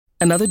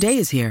Another day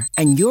is here,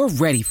 and you're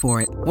ready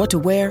for it. What to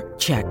wear?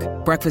 Check.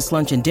 Breakfast,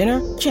 lunch, and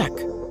dinner? Check.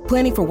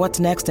 Planning for what's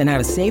next and how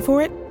to save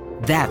for it?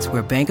 That's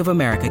where Bank of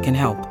America can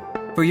help.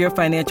 For your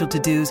financial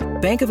to-dos,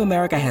 Bank of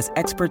America has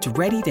experts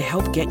ready to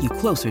help get you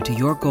closer to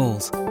your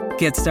goals.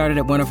 Get started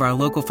at one of our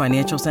local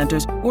financial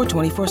centers or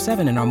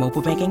 24/7 in our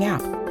mobile banking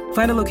app.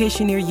 Find a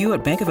location near you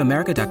at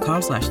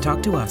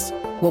bankofamerica.com/talktous.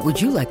 What would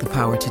you like the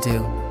power to do?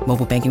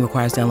 Mobile banking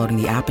requires downloading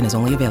the app and is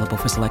only available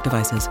for select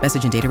devices.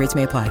 Message and data rates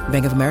may apply.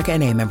 Bank of America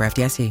N.A., member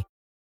FDIC.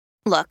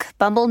 Look,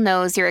 Bumble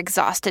knows you're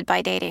exhausted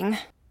by dating.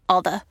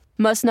 All the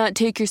must not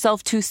take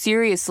yourself too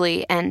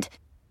seriously and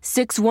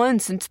 6'1"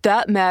 since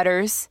that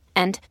matters.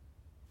 And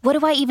what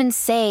do I even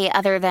say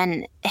other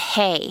than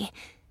hey?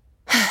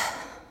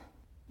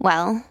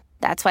 Well,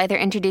 that's why they're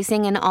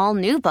introducing an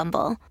all-new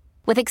Bumble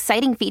with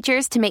exciting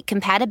features to make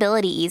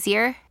compatibility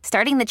easier,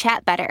 starting the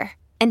chat better,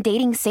 and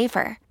dating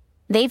safer.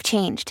 They've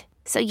changed,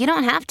 so you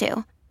don't have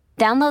to.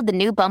 Download the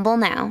new Bumble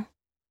now.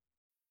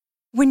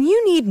 When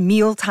you need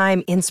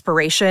mealtime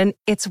inspiration,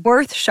 it's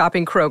worth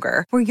shopping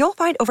Kroger, where you'll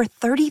find over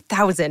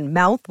 30,000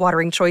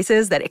 mouth-watering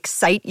choices that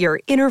excite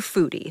your inner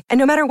foodie. And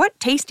no matter what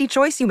tasty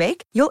choice you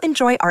make, you'll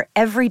enjoy our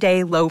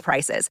everyday low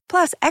prices,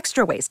 plus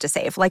extra ways to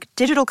save, like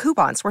digital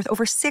coupons worth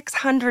over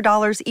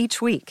 $600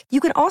 each week. You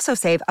can also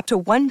save up to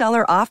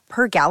 $1 off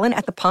per gallon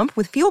at the pump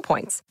with fuel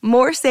points.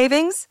 More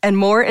savings and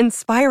more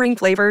inspiring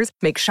flavors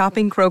make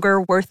shopping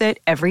Kroger worth it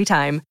every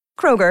time.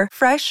 Kroger,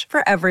 fresh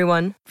for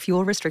everyone.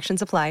 Fuel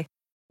restrictions apply.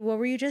 What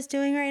were you just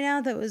doing right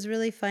now that was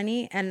really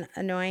funny and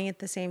annoying at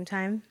the same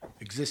time?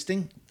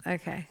 Existing.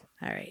 Okay.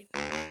 All right.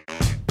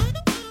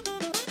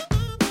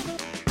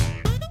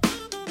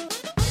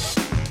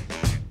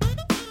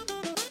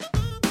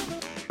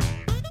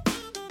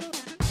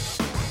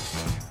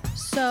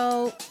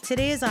 So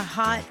today is a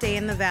hot day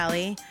in the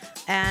Valley,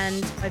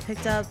 and I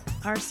picked up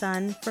our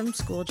son from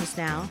school just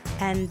now,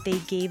 and they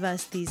gave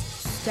us these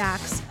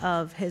stacks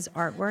of his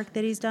artwork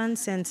that he's done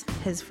since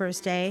his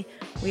first day.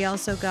 We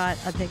also got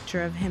a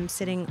picture of him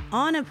sitting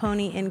on a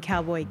pony in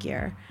cowboy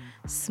gear,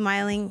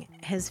 smiling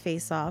his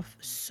face off.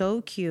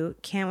 So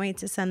cute. Can't wait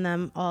to send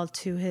them all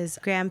to his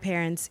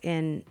grandparents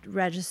in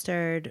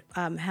registered,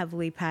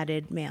 heavily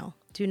padded mail.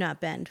 Do not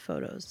bend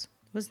photos.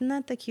 Wasn't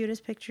that the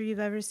cutest picture you've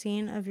ever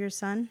seen of your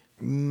son?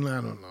 I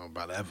don't know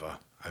about ever.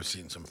 I've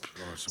seen some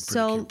pretty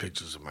cute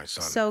pictures of my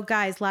son. So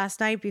guys, last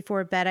night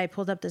before bed, I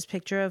pulled up this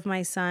picture of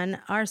my son,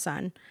 our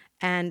son,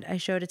 and I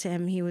showed it to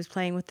him. He was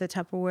playing with the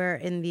Tupperware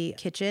in the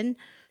kitchen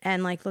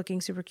and like looking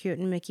super cute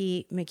in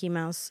Mickey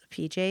Mouse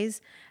PJs.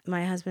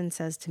 My husband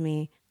says to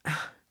me,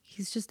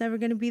 he's just never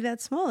going to be that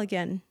small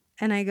again.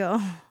 And I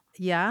go,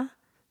 yeah,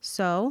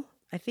 so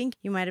I think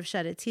you might have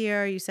shed a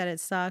tear. You said it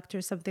sucked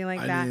or something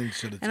like that. Didn't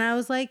shed a tear. And I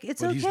was like,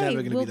 it's But he's okay.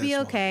 never gonna We'll be be that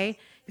small okay.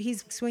 again.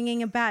 He's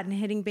swinging a bat and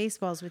hitting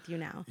baseballs with you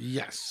now.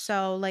 Yes.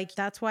 So like,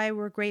 that's why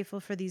we're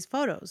grateful for these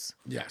photos.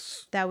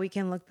 Yes. That we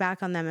can look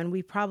back on them. And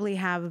we probably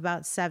have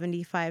about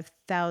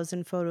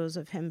 75,000 photos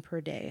of him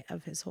per day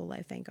of his whole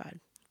life. Thank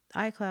God.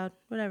 iCloud,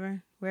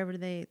 whatever, wherever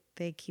they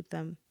keep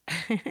them.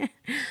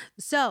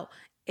 So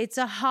it's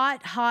a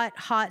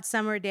hot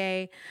summer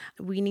day.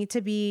 We need to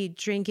be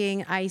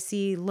drinking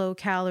icy,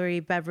 low-calorie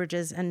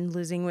beverages and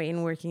losing weight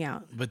and working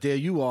out. But there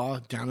you are,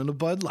 down in a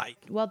Bud Light.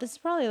 Well, this is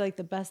probably like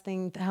the best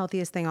thing, the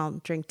healthiest thing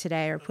I'll drink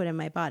today or put in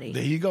my body.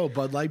 There you go,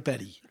 Bud Light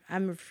Betty.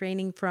 I'm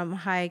refraining from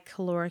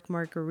high-caloric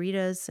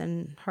margaritas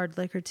and hard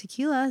liquor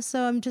tequila,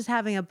 so I'm just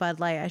having a Bud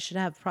Light. I should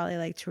have probably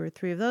like 2 or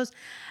 3 of those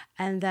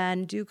and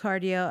then do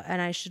cardio,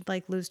 and I should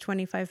like lose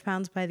 25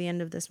 pounds by the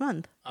end of this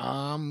month.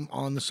 I'm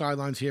on the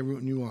sidelines here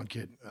rooting you on,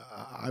 kid.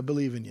 I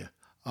believe in you.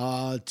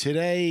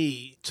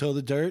 Today, Till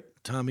the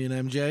Dirt, Tommy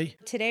and MJ.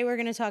 Today we're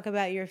going to talk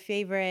about your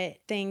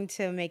favorite thing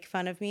to make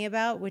fun of me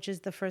about, which is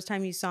the first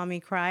time you saw me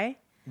cry.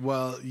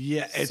 Well,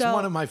 yeah, it's So,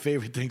 one of my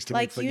favorite things to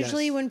make fun of. Like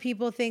usually when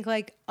people think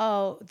like,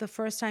 oh, the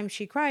first time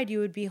she cried, you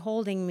would be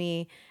holding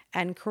me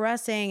and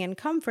caressing and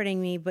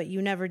comforting me, but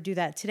you never do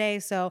that today.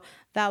 So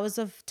that was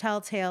a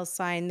telltale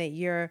sign that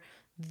you're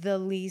the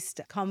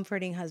least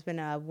comforting husband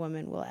a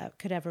woman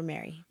could ever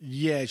marry.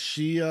 Yeah,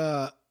 she,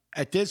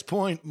 at this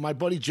point, my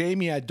buddy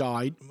Jamie had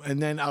died.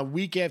 And then a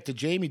week after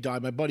Jamie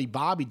died, my buddy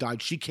Bobby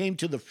died. She came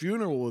to the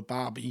funeral with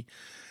Bobby.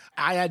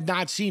 I had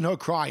not seen her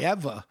cry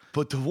ever.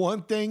 But the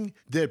one thing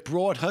that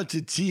brought her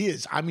to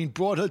tears,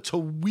 brought her to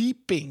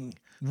weeping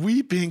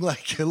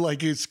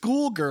like a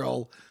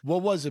schoolgirl.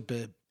 What was it,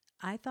 babe?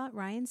 I thought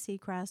Ryan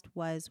Seacrest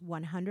was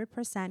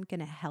 100% going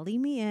to heli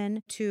me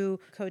in to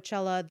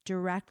Coachella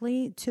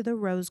directly to the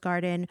Rose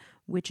Garden,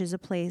 which is a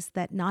place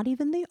that not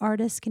even the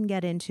artists can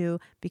get into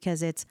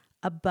because it's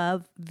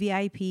above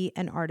VIP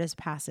and artist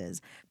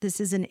passes. This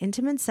is an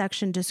intimate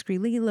section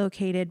discreetly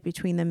located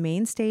between the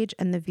main stage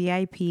and the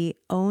VIP,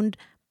 owned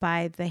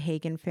by the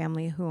Hagen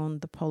family who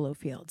owned the polo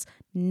fields.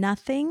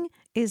 Nothing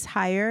is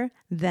higher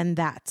than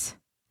that.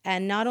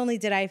 And not only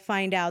did I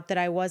find out that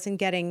I wasn't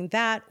getting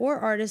that or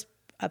artist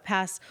a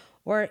pass,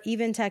 or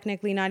even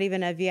technically not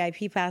even a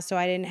VIP pass, so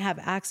I didn't have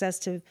access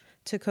to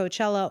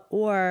Coachella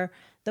or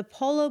The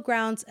Polo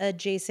Grounds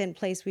adjacent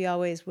place we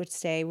always would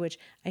stay, which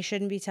I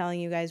shouldn't be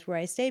telling you guys where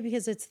I stay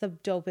because it's the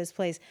dopest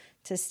place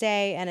to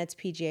stay, and it's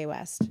PGA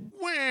West.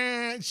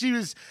 She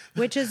was,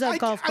 which is a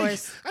golf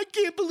course. I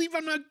can't believe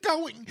I'm not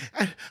going.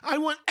 I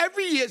went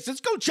every year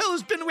since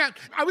Coachella's been around.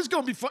 I was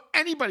going before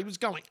anybody was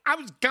going. I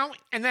was going,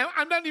 and now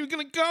I'm not even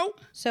going to go.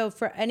 So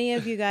for any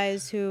of you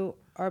guys who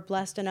are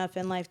blessed enough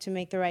in life to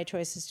make the right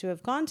choices, to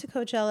have gone to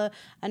Coachella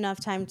enough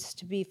times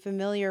to be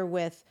familiar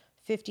with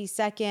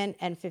 52nd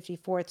and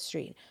 54th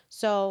Street.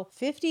 So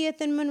 50th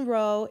and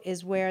Monroe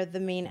is where the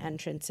main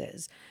entrance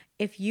is.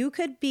 If you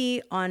could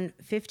be on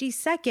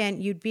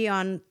 52nd, you'd be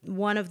on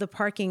one of the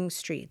parking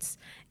streets.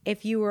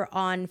 If you were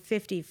on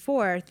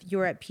 54th, you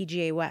were at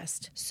PGA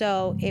West.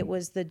 So it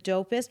was the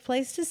dopest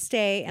place to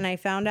stay. And I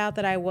found out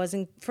that I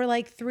wasn't, for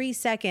like 3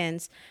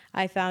 seconds,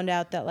 I found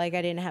out that like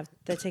I didn't have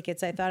the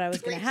tickets I thought I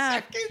was going to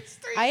have.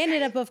 I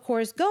ended up, of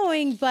course,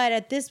 going, but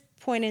at this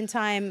point in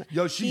time,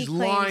 yo, she's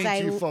lying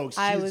to you folks.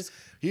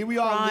 Here we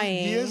are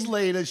crying. Years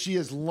later, she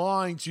is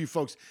lying to you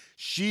folks.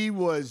 She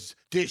was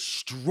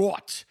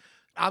distraught.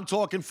 I'm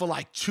talking for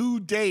like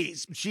 2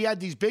 days. She had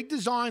these big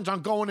designs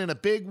on going in a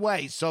big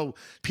way. So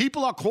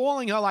people are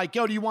calling her like,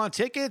 yo, do you want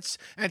tickets?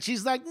 And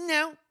she's like,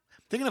 no.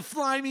 They're going to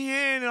fly me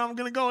in and I'm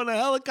going to go in a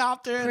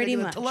helicopter. Pretty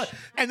much.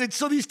 And then,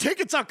 so these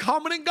tickets are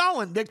coming and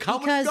going. They're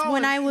coming and going. Because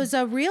when I was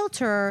a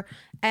realtor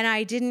and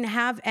I didn't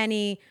have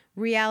any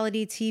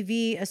reality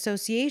TV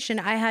association,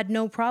 I had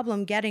no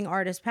problem getting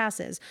artist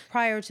passes.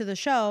 Prior to the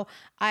show,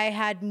 I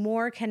had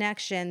more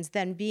connections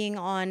than being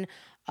on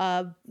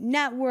a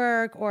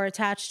network or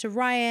attached to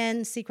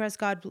Ryan Seacrest.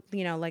 God,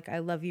 like I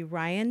love you,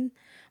 Ryan.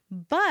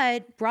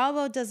 But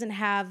Bravo doesn't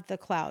have the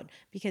clout,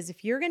 because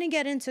if you're going to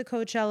get into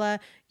Coachella,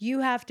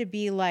 you have to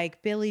be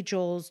like Billy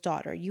Joel's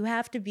daughter. You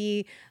have to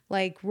be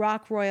like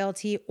rock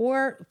royalty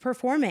or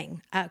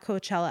performing at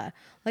Coachella.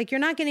 Like you're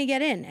not going to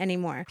get in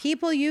anymore.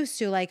 People used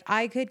to, like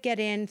I could get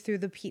in through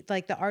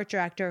the art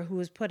director who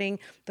was putting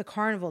the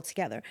carnival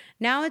together.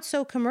 Now it's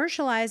so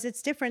commercialized,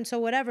 it's different. So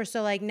whatever.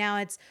 So like now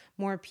it's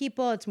more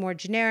people, it's more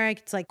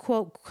generic. It's like,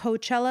 quote,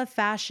 Coachella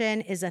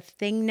fashion is a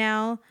thing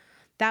now.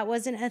 That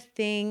wasn't a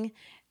thing.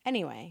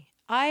 Anyway,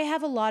 I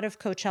have a lot of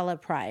Coachella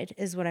pride,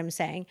 is what I'm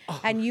saying.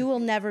 And you will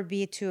never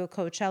be to a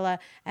Coachella.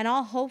 And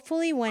I'll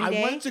hopefully one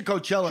day... I went to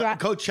Coachella.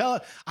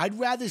 Coachella, I'd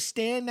rather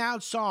stand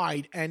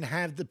outside and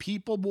have the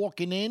people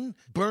walking in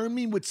burn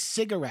me with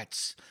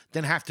cigarettes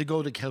than have to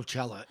go to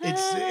Coachella.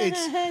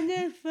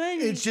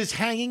 It's just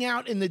hanging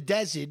out in the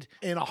desert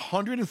in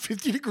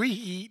 150-degree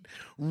heat,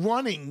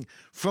 running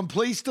from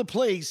place to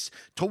place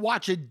to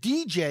watch a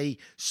DJ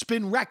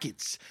spin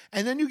records.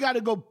 And then you got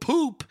to go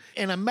poop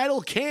in a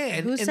metal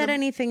can. Who said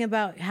anything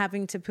about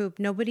having to poop?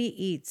 Nobody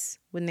eats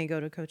when they go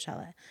to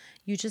Coachella.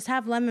 You just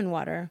have lemon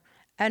water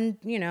and,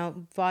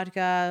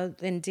 vodka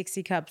in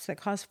Dixie cups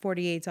that cost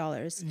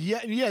 $48.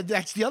 Yeah,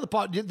 that's the other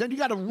part. Then you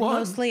got to run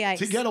mostly ice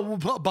to get a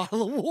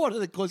bottle of water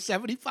that costs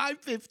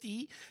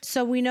 $75.50.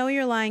 So we know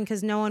you're lying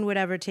because no one would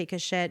ever take a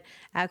shit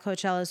at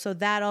Coachella. So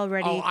that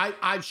already... Oh,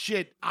 I've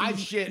shit.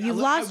 You've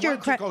lost your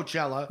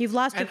Coachella. You've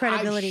lost your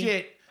credibility. I've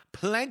shit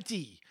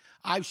plenty.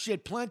 I've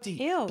shit plenty.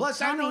 Ew,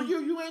 plus, I know Tommy.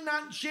 you ain't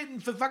not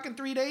shitting for fucking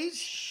 3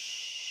 days.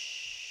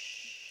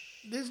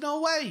 There's no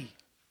way.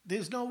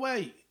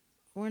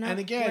 We're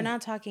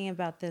not talking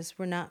about this.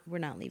 We're not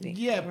leaving.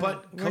 Yeah,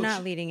 we're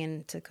not leading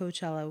into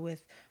Coachella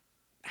with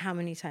how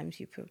many times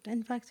you pooped.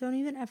 In fact, don't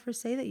even ever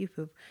say that you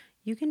poop.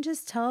 You can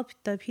just tell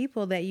the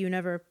people that you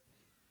never.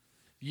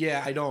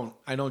 Yeah, I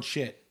don't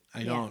shit.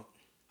 I don't.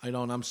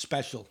 I'm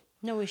special.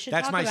 No, we should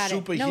That's talk my about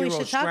superhero it. No, we should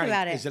talk strength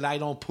about it. is that I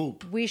don't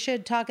poop. We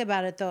should talk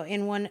about it though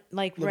in one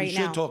right now. We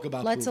should talk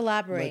about Let's poop.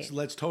 elaborate.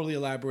 Let's totally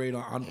elaborate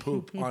on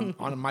poop,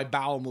 on my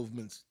bowel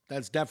movements.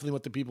 That's definitely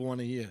what the people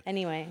want to hear.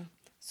 Anyway,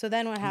 so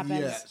then what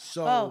happens?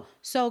 Yeah,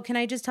 so can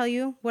I just tell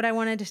you what I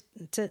wanted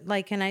to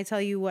like? Can I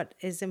tell you what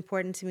is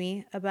important to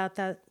me about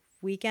that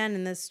weekend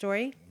and this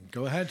story?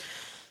 Go ahead.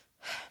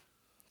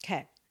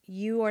 Okay.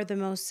 You are the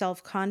most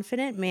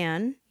self-confident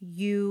man.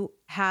 You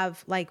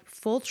have like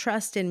full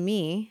trust in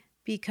me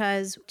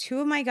because 2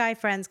 of my guy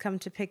friends come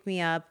to pick me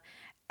up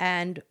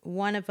and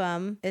one of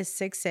them is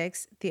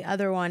 6'6", the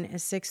other one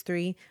is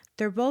 6'3".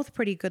 They're both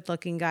pretty good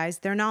looking guys.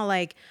 They're not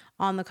like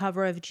on the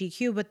cover of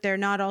GQ, but they're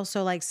not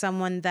also like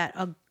someone that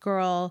a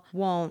girl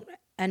won't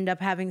end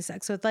up having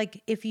sex with.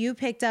 Like if you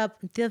picked up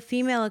the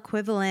female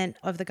equivalent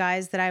of the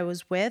guys that I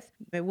was with,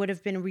 it would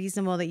have been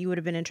reasonable that you would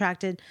have been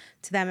attracted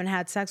to them and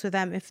had sex with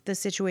them if the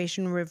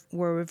situation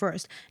were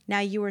reversed. Now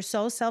you were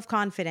so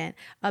self-confident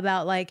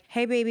about like,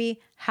 hey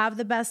baby, have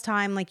the best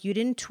time. Like you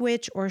didn't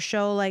twitch or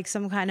show like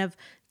some kind of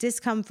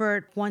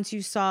discomfort once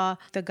you saw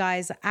the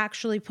guys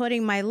actually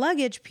putting my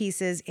luggage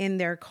pieces in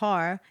their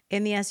car,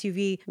 in the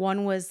SUV.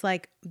 One was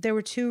like, there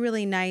were 2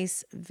 really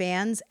nice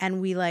vans and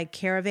we like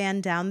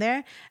caravan down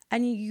there.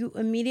 And you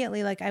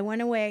immediately, like I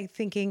went away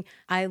thinking,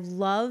 I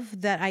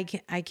love that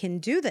I can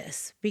do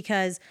this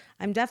because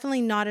I'm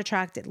definitely not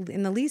attracted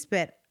in the least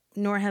bit,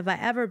 nor have I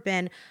ever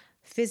been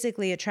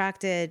physically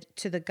attracted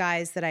to the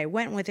guys that I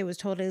went with. It was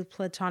totally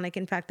platonic.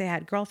 In fact, I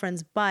had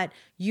girlfriends, but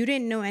you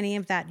didn't know any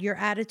of that. Your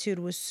attitude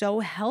was so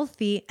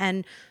healthy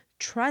and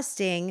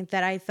trusting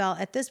that I felt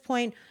at this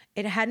point,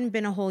 it hadn't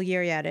been a whole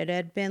year yet. It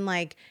had been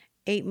like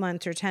 8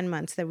 months or 10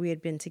 months that we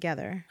had been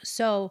together.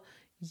 So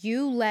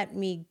you let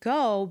me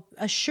go,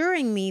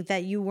 assuring me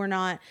that you were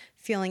not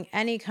feeling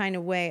any kind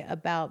of way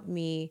about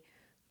me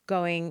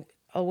going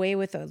away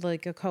with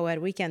a co-ed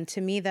weekend.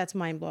 To me, that's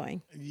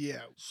mind-blowing.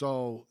 Yeah.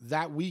 So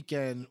that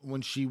weekend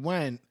when she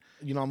went,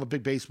 you know, I'm a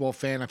big baseball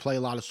fan. I play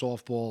a lot of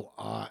softball.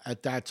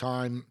 At that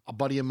time, a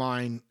buddy of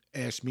mine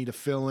asked me to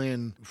fill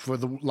in for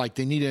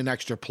they needed an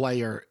extra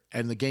player,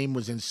 and the game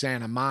was in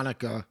Santa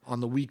Monica on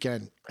the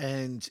weekend.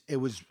 And it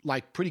was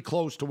like pretty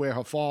close to where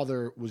her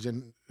father was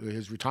in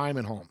his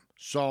retirement home.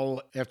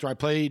 So after I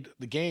played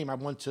the game, I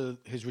went to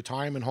his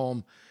retirement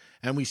home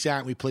and we sat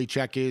and we played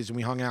checkers and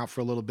we hung out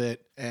for a little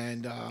bit.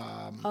 And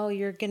oh,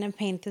 you're gonna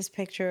paint this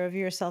picture of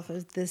yourself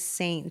as this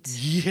saint.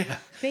 Yeah,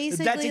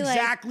 basically. That's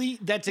exactly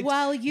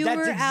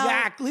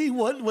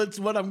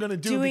what I'm gonna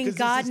do. Doing because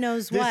God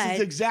knows what. This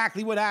is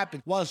exactly what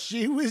happened. While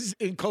she was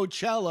in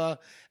Coachella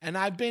and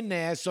I've been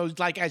there, so it's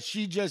like as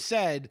she just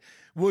said,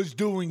 was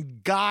doing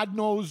God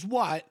knows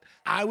what.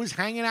 I was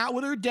hanging out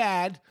with her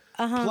dad.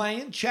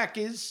 Playing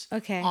checkers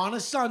on a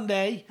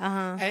Sunday.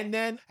 And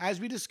then, as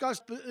we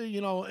discussed,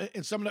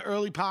 in some of the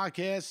early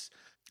podcasts,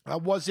 I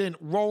wasn't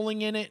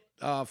rolling in it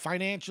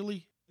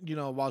financially. You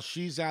know, while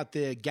she's out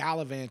there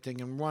gallivanting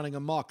and running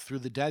amok through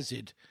the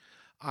desert,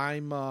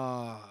 I'm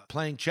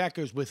playing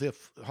checkers with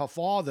her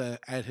father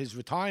at his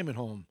retirement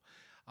home.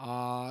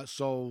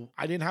 So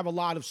I didn't have a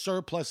lot of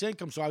surplus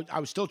income. So I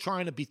was still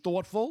trying to be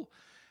thoughtful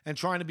and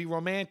trying to be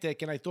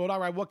romantic. And I thought, all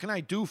right, what can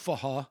I do for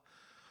her?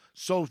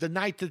 So the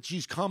night that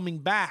she's coming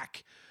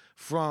back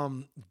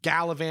from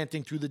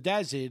gallivanting through the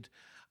desert,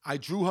 I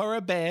drew her a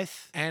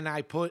bath and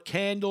I put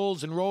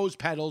candles and rose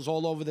petals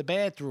all over the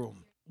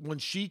bathroom. When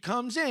she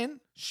comes in,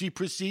 she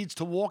proceeds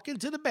to walk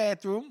into the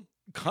bathroom,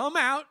 come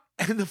out,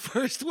 and the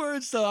first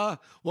words to her,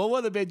 what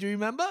were they, babe? Do you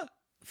remember?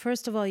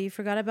 First of all, you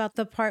forgot about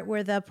the part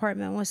where the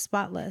apartment was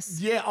spotless.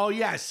 Yeah. Oh,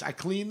 yes. I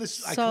cleaned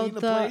the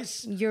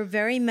place. You're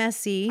very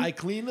messy. I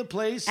cleaned the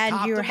place.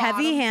 And you're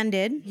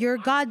heavy-handed. You're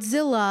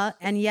Godzilla.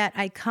 And yet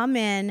I come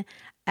in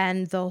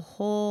and the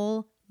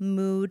whole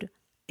mood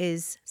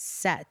is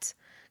set.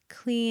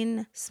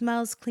 Clean,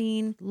 smells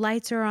clean.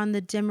 Lights are on the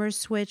dimmer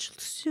switch,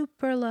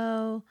 super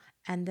low.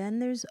 And then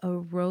there's a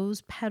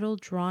rose petal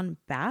drawn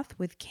bath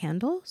with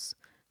candles.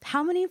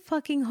 How many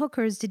fucking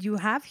hookers did you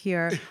have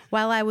here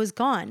while I was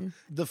gone?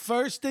 The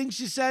first thing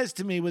she says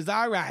to me was,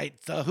 all right,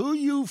 so who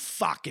you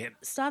fucking?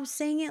 Stop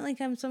saying it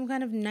like I'm some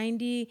kind of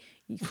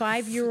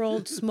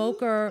 95-year-old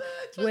smoker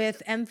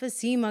with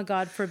emphysema,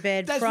 God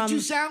forbid. That's what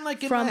you sound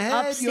like in my head,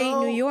 from upstate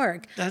New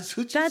York. That's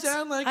what you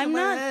sound like in my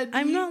head.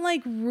 I'm not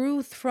like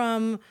Ruth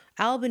from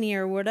Albany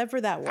or whatever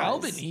that was.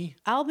 Albany?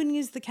 Albany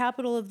is the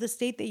capital of the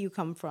state that you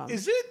come from.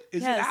 Is it?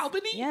 Is it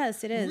Albany?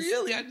 Yes, it is.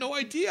 Really? I had no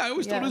idea. I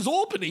always thought it was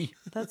Albany.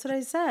 That's what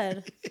I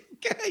said.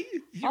 Okay,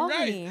 you're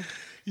Albany. right.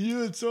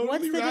 You're totally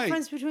What's the right.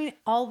 difference between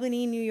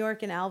Albany, New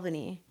York, and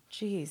Albany?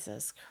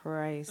 Jesus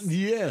Christ.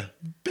 Yeah,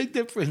 big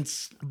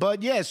difference.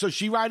 But yeah, so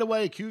she right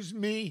away accused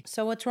me.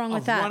 So what's wrong with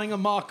of that? Running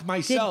amok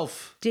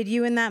myself. Did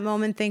you in that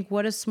moment think,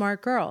 what a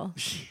smart girl?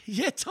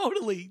 Yeah,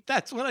 totally.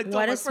 That's what I thought.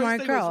 What My a smart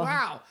first thing girl.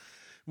 Was,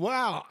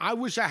 wow. I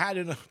wish I had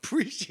an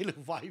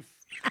appreciative wife.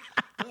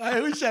 I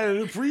wish I had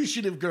an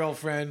appreciative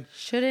girlfriend.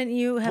 Shouldn't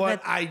you have?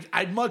 But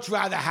I'd much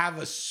rather have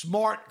a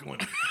smart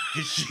woman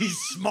because she's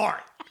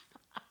smart.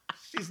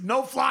 She's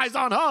no flies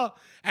on her.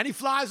 Any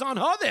flies on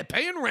her, they're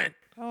paying rent.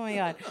 Oh my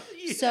God.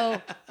 Yeah.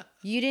 So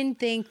you didn't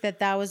think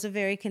that was a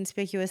very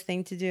conspicuous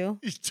thing to do?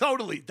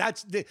 Totally.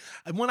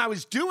 And when I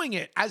was doing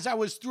it, as I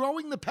was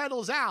throwing the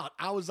pedals out,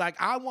 I was like,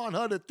 I want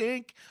her to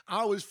think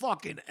I was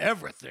fucking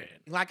everything.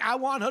 Like, I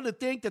want her to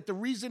think that the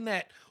reason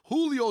that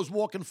Julio's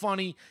walking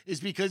funny is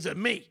because of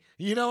me.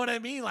 You know what I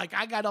mean? Like,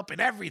 I got up in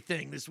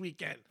everything this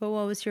weekend. But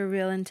what was your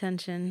real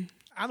intention?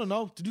 I don't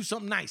know, to do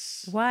something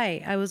nice.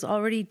 Why? I was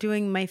already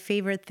doing my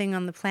favorite thing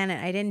on the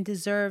planet. I didn't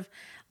deserve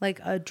like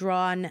a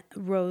drawn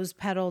rose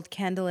petaled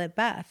candlelit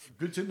bath.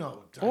 Good to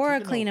know. Or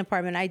a clean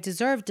apartment. I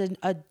deserved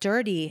a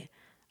dirty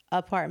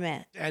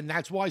apartment. And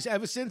that's why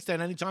ever since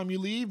then, anytime you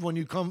leave,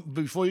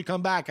 before you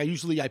come back,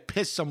 I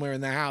piss somewhere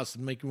in the house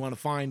and make you want to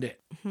find it.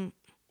 Mm-hmm.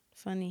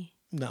 Funny.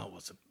 No, it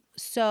wasn't.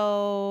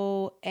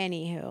 So,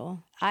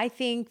 anywho, I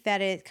think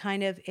that it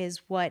kind of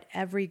is what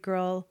every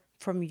girl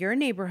from your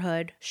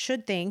neighborhood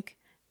should think.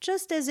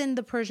 Just as in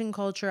the Persian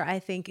culture, I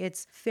think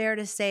it's fair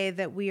to say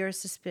that we are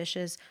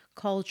suspicious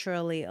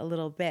culturally a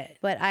little bit.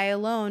 But I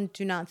alone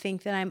do not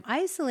think that I'm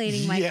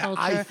isolating my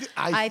culture.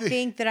 I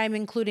think that I'm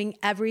including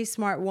every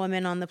smart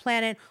woman on the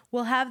planet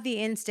will have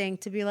the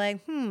instinct to be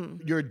like,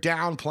 You're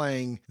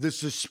downplaying the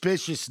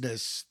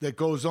suspiciousness that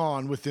goes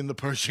on within the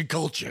Persian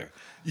culture.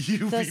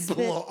 You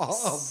people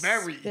are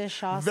very,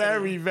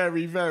 very,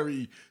 very,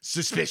 very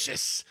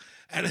suspicious.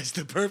 And it's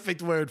the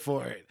perfect word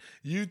for it.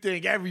 You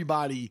think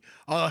everybody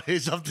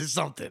is up to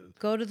something.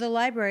 Go to the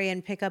library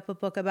and pick up a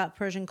book about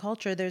Persian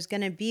culture. There's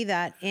going to be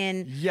that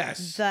in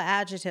the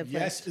adjective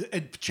list.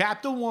 Yes.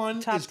 Chapter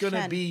 1 is going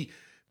to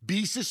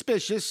be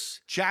suspicious.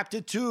 Chapter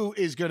 2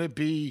 is going to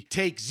be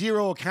take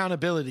zero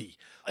accountability.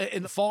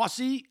 In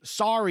Farsi,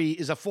 sorry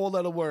is a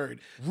 4-letter word.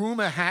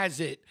 Rumor has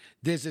it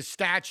there's a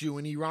statue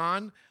in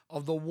Iran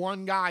of the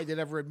one guy that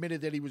ever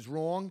admitted that he was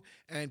wrong,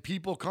 and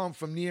people come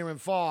from near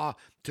and far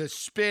to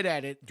spit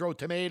at it, throw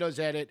tomatoes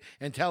at it,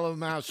 and tell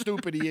him how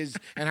stupid he is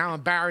and how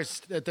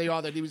embarrassed that they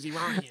are that he was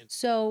Iranian.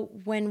 So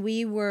when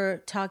we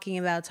were talking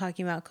about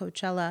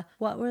Coachella,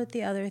 what were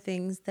the other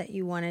things that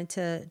you wanted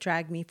to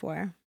drag me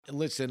for?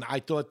 Listen,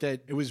 I thought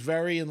that it was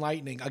very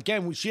enlightening.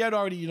 Again, she had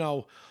already,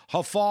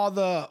 her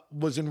father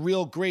was in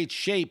real great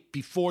shape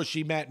before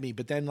she met me,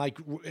 but then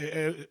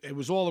it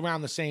was all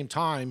around the same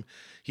time.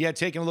 He had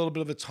taken a little bit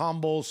of a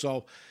tumble,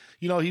 so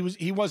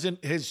he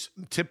wasn't his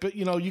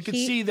typical. You could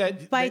see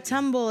that by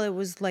tumble it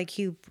was like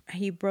he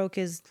broke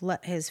his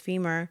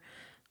femur.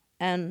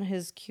 And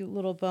his cute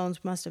little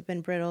bones must have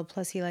been brittle.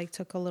 Plus, he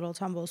took a little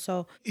tumble.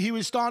 So he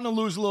was starting to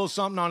lose a little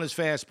something on his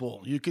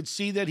fastball. You could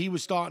see that he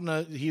was starting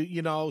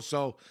to,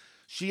 So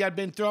she had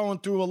been throwing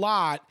through a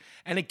lot.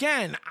 And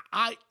again,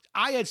 I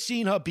had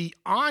seen her be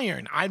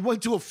iron. I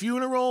went to a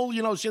funeral.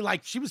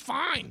 She was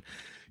fine.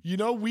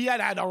 We had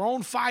our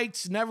own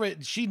fights.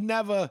 She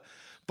never.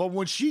 But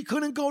when she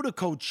couldn't go to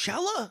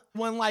Coachella,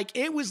 when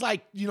it was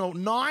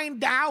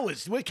 9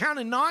 hours, we're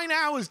counting 9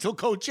 hours till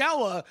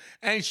Coachella,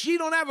 and she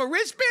don't have a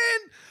wristband.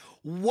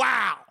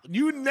 Wow.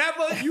 You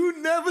never,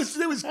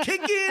 there was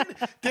kicking,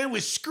 there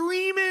was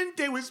screaming,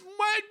 there was,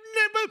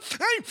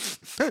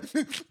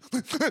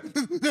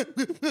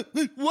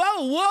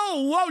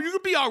 whoa, you gonna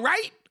be all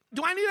right?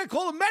 Do I need to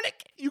call a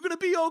medic? You gonna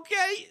be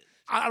okay?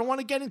 I don't want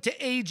to get into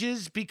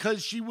ages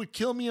because she would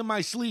kill me in my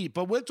sleep,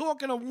 but we're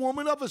talking a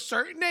woman of a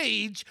certain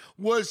age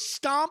was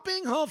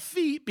stomping her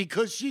feet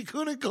because she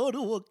couldn't go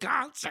to a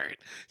concert.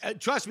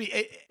 Trust me,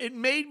 it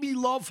made me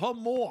love her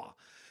more.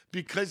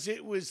 Because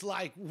it was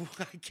I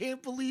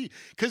can't believe,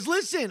 because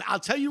listen, I'll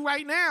tell you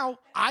right now,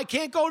 I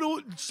can't go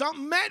to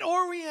something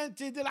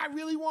Met-oriented that I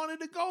really wanted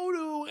to go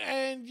to,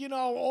 and,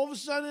 all of a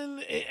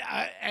sudden,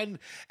 and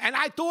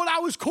I thought I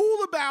was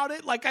cool about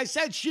it. Like I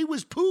said, she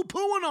was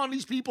poo-pooing on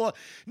these people.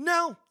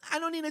 No, I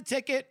don't need a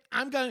ticket.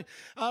 I'm going,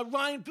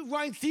 Ryan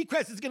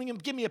Seacrest is going to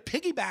give me a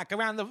piggyback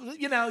around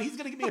he's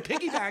going to give me a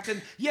piggyback,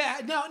 and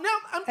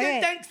I'm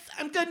good, thanks.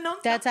 I'm good,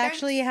 That's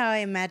actually how I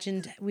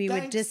imagined we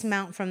would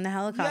dismount from the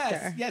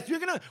helicopter. Yes.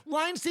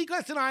 Ryan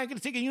Seacrest and I are going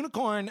to take a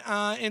unicorn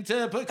into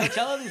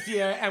Coachella this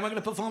year, and we're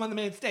going to perform on the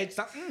main stage.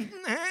 So,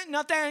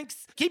 no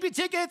thanks. Keep your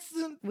tickets.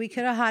 We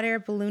could have hot air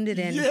ballooned it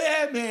in.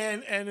 Yeah,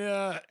 man.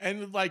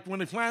 And when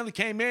it finally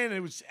came in, it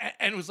was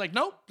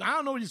nope, I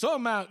don't know what you're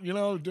talking about.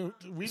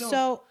 We don't.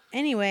 So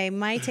anyway,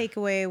 my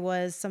takeaway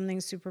was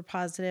something super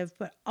positive,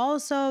 but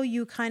also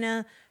you kind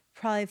of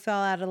probably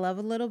fell out of love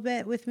a little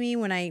bit with me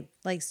when I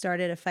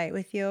started a fight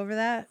with you over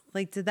that.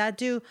 Did that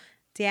do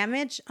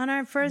damage on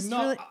our first?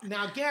 No.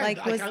 Now again,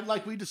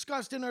 like we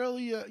discussed in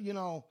earlier,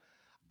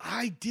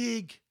 I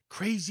dig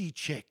crazy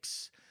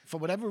chicks for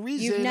whatever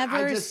reason. You've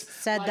never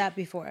said that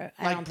before.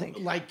 I don't think.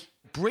 Like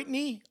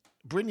Britney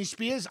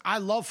Spears, I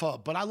love her,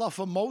 but I love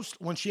her most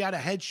when she had her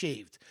head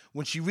shaved.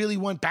 When she really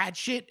went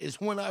batshit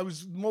is when I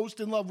was most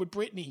in love with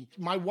Britney.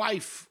 My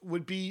wife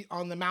would be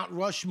on the Mount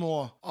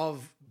Rushmore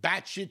of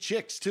batshit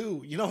chicks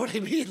too. You know what I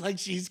mean?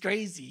 She's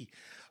crazy.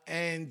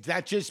 And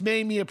that just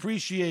made me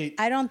appreciate.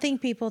 I don't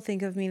think people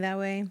think of me that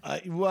way.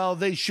 Well,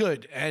 they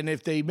should. And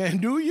if they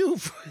knew you,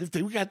 if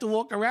they got to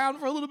walk around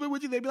for a little bit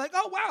with you, they'd be like,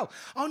 oh, wow.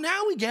 Oh,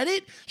 now we get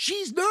it.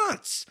 She's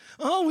nuts.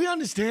 Oh, we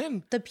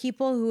understand. The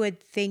people who would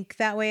think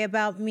that way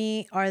about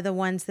me are the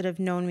ones that have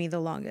known me the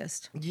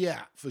longest.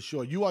 Yeah, for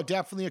sure. You are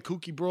definitely a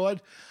kooky broad.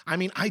 I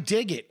mean, I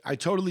dig it. I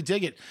totally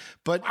dig it.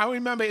 But I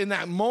remember in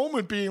that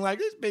moment being like,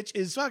 this bitch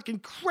is fucking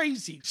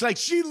crazy.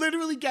 It's she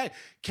literally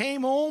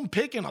came home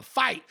picking a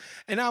fight.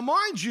 And now,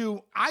 mind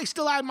you, I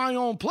still had my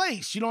own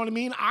place. You know what I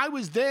mean? I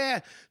was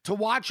there to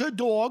watch her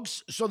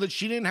dogs so that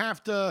she didn't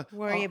have to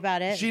worry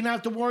about it. She didn't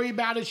have to worry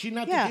about it. She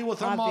didn't have to deal with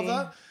her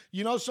mother.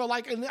 So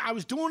and I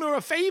was doing her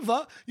a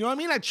favor. You know what I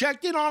mean? I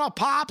checked in on her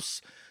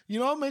pops.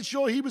 Made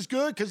sure he was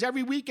good, because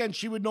every weekend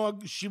she would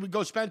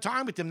go spend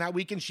time with him. That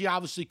weekend she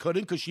obviously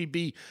couldn't, because she'd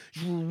be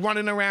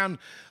running around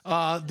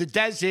the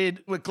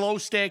desert with glow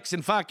sticks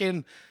and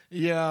fucking,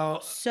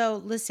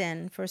 So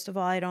listen, first of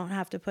all, I don't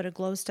have to put a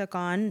glow stick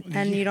on,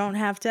 and you don't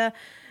have to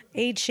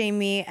age shame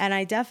me, and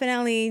I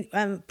definitely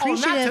am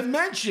appreciative. Not to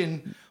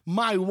mention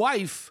my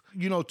wife,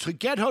 to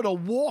get her to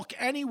walk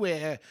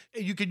anywhere,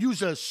 you could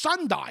use a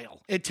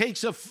sundial. It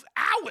takes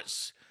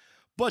hours.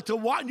 But you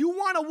want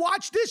to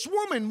watch this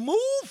woman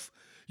move?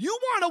 You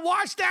want to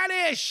watch that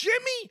ass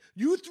shimmy?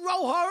 You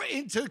throw her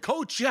into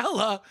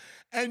Coachella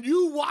and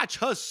you watch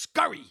her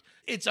scurry.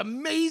 It's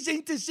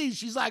amazing to see.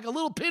 She's like a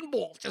little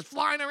pinball just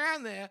flying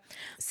around there.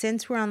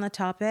 Since we're on the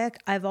topic,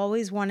 I've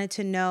always wanted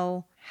to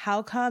know,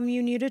 how come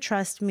you knew to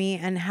trust me,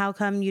 and how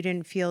come you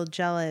didn't feel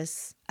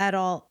jealous at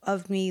all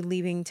of me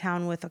leaving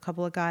town with a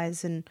couple of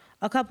guys and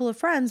a couple of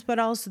friends, but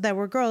also that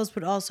were girls,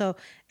 but also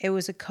it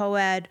was a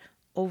co-ed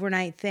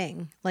overnight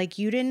thing. Like,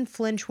 you didn't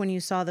flinch when you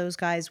saw those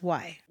guys.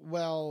 Why?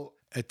 Well,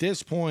 at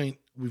this point,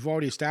 we've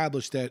already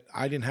established that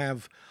I didn't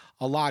have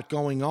a lot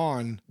going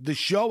on. The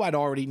show it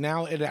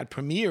had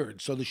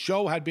premiered. So the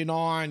show had been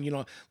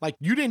on, like,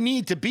 you didn't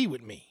need to be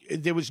with me.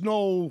 There was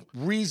no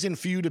reason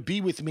for you to be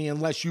with me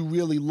unless you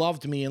really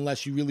loved me,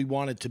 unless you really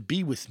wanted to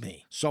be with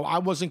me. So I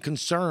wasn't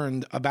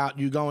concerned about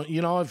you going,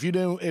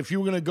 if you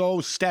were going to go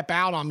step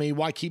out on me,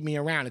 why keep me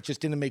around? It just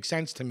didn't make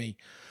sense to me.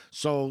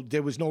 So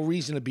there was no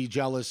reason to be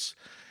jealous.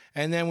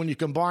 And then when you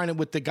combine it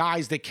with the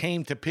guys that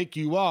came to pick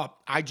you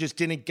up, I just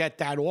didn't get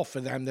that off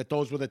of them, that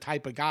those were the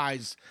type of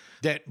guys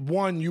that,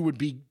 one, you would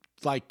be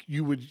like,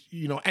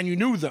 and you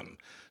knew them.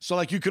 So,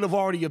 like, you could have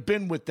already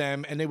been with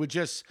them, and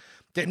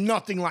they're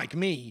nothing like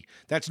me.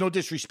 That's no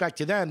disrespect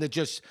to them. They're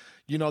just,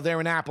 they're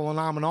an apple and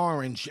I'm an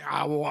orange.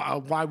 I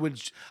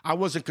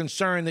wasn't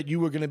concerned that you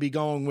were going to be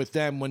going with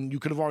them when you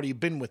could have already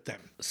been with them.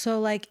 So,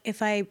 like,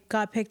 if I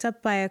got picked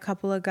up by a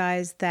couple of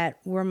guys that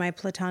were my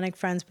platonic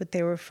friends, but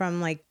they were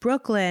from, like,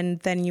 Brooklyn,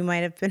 then you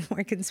might have been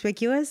more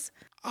conspicuous?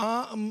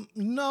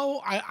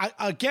 No, I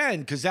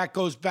again, because that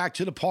goes back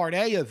to the part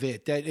A of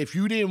it, that if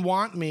you didn't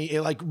want me,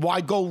 like,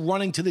 why go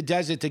running to the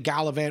desert to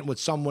gallivant with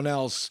someone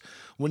else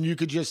when you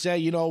could just say,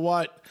 you know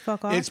what,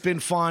 fuck off. It's been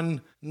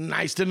fun,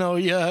 nice to know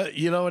you,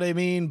 you know what I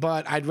mean?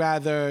 But I'd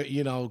rather,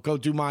 go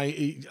do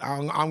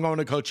I'm going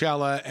to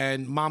Coachella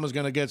and mama's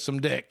going to get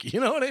some dick,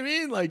 you know what I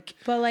mean? Like,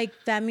 but, like,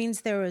 that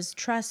means there was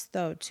trust,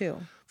 though, too.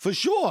 For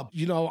sure.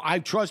 I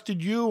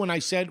trusted you, and I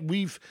said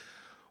we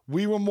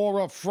were more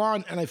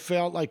upfront, and I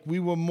felt like we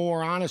were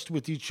more honest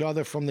with each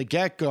other from the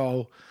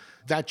get-go.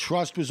 That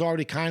trust was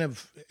already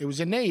it was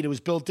innate, it was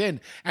built in.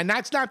 And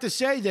that's not to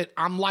say that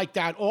I'm like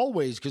that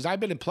always, because I've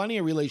been in plenty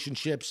of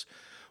relationships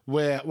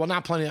where, well,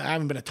 not plenty, I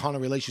haven't been in a ton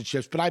of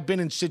relationships, but I've been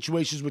in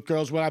situations with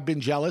girls where I've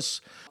been jealous,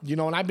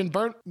 and I've been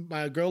burnt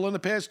by a girl in the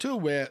past too,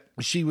 where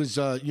she was,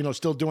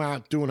 still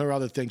doing her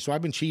other thing. So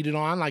I've been cheated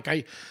on. Like,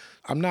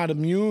 I'm not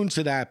immune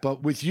to that,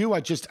 but with you,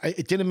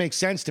 it didn't make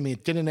sense to me.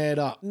 It didn't add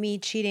up. Me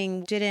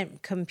cheating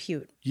didn't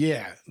compute.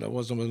 Yeah, that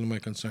wasn't one of my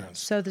concerns.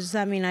 So does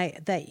that mean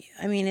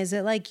is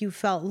it like you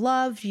felt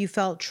loved, you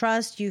felt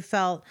trust, you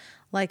felt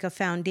like a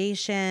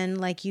foundation,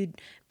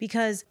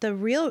 because the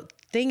real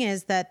thing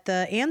is that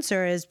the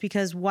answer is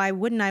because why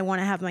wouldn't I want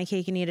to have my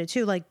cake and eat it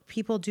too? Like,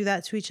 people do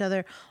that to each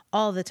other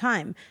all the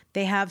time.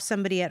 They have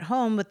somebody at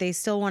home, but they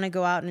still want to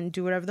go out and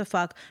do whatever the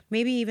fuck.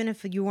 Maybe even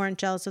if you weren't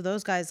jealous of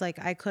those guys, like,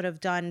 I could have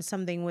done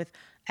something with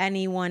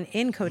anyone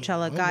in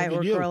Coachella, guy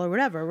or girl or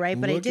whatever, right?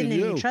 But I didn't,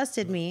 and you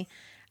trusted me.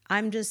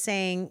 I'm just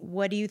saying,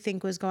 what do you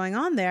think was going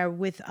on there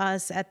with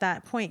us at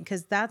that point?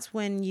 Because that's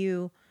when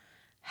you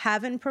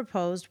haven't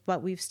proposed,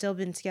 but we've still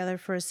been together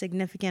for a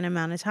significant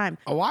amount of time.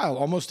 A while,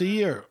 almost a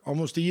year.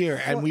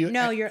 And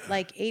you're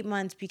like 8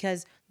 months,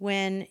 because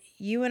when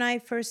you and I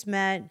first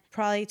met,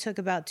 probably took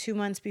about 2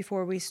 months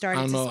before we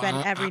started to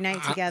spend every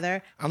night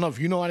together. I don't know if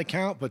you know how to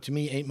count, but to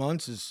me, 8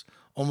 months is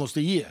almost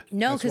a year.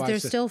 No, because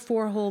there's still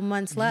 4 whole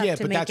months left to make it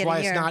a year. Yeah, but that's why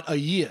it's not a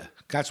year.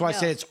 That's why I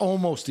say it's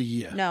almost a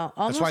year. No,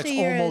 almost that's why it's a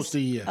year almost is a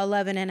year.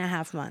 11 and a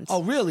half months.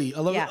 Oh, really?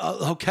 11?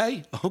 Yeah.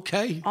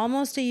 Okay.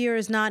 Almost a year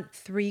is not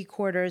 3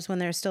 quarters when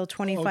there's still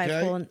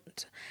 25 full.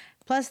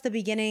 Plus the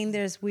beginning,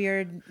 there's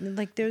weird,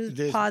 like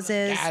there's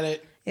pauses.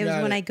 It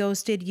was when I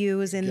ghosted you,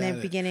 was in the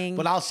beginning.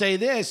 But I'll say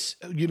this,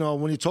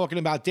 when you're talking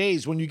about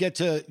days, when you get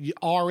to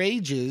our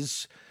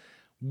ages,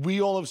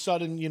 we all of a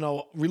sudden,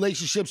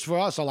 relationships for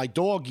us are like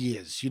dog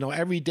years.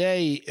 Every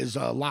day is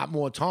a lot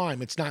more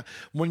time. It's not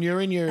when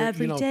you're in your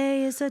every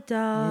day is a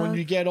dog. When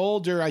you get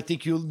older, I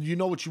think you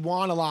know what you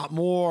want a lot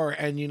more,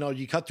 and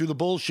you cut through the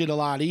bullshit a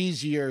lot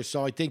easier.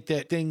 So I think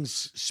that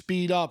things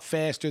speed up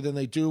faster than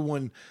they do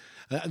when.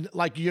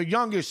 Like you're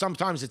younger,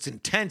 sometimes it's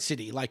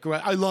intensity. Like,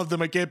 I love them,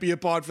 I can't be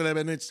apart from them,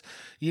 and it's,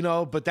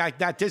 but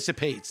that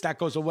dissipates, that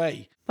goes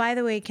away. By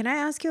the way, can I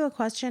ask you a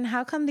question?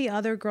 How come the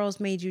other girls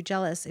made you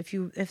jealous?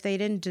 If they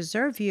didn't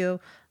deserve you,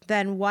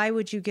 then why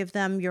would you give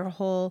them your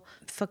whole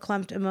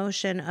verklempt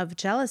emotion of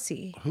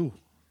jealousy? Who?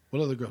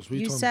 What other girls? What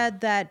you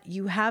said that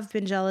you have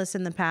been jealous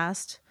in the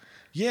past.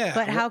 Yeah.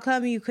 But how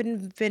come you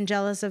couldn't have been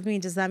jealous of me?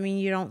 Does that mean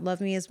you don't love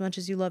me as much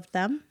as you loved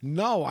them?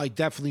 No, I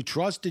definitely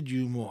trusted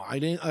you more. I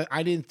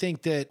didn't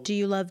think that. Do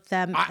you love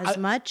them as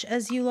much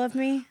as you love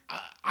me?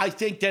 I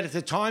think that at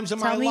the times of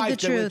my life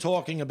that we're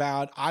talking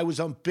about, I was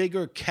a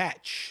bigger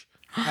catch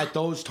at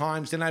those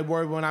times than I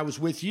were when I was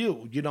with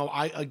you.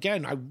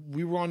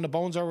 We were on the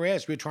bones of our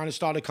ass. We were trying to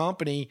start a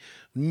company.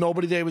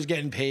 Nobody there was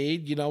getting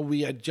paid.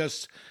 We had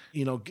just,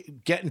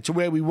 getting to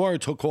where we were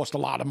cost a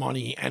lot of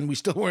money, and we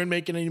still weren't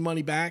making any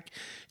money back.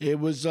 It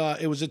was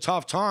a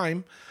tough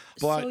time.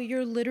 But so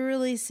you're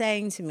literally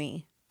saying to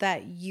me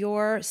that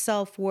your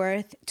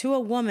self-worth to a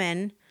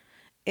woman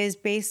is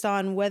based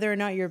on whether or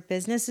not your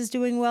business is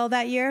doing well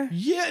that year?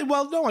 Yeah,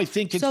 well, no, I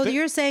think it's... So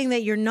you're saying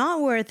that you're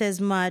not worth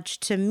as much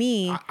to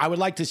me. I would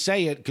like to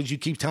say it because you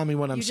keep telling me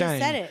what I'm saying. You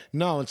just said it.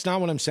 No, it's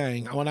not what I'm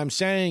saying. What I'm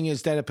saying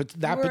is that that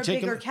you were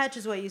particular... a bigger catch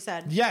is what you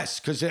said. Yes,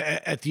 because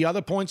at the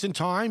other points in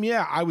time,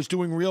 yeah, I was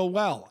doing real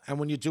well. And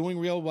when you're doing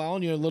real well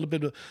and you're in a little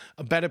bit of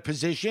a better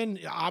position,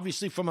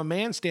 obviously from a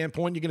man's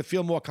standpoint, you're going to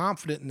feel more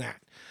confident in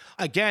that.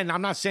 Again,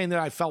 I'm not saying that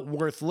I felt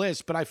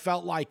worthless, but I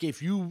felt like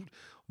if you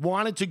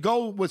wanted to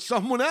go with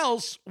someone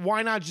else,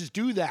 why not just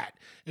do that?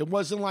 It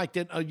wasn't like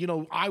that,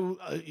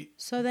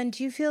 So then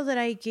do you feel that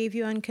I gave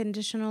you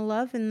unconditional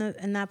love in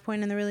that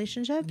point in the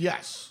relationship?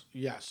 Yes.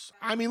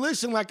 I mean,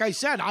 listen, like I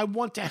said, I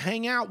want to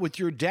hang out with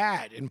your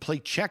dad and play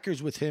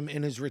checkers with him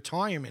in his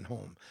retirement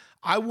home.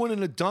 I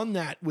wouldn't have done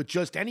that with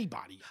just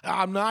anybody.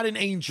 I'm not an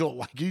angel,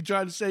 like you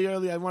tried to say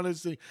earlier. I want to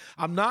say,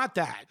 I'm not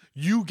that.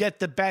 You get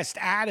the best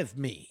out of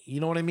me. You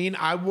know what I mean?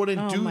 I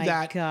wouldn't do that. Oh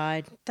my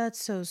God,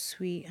 that's so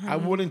sweet, honey. I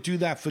wouldn't do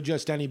that for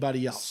just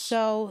anybody else.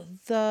 So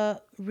the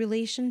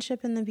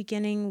relationship in the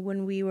beginning,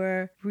 when we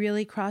were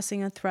really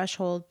crossing a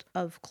threshold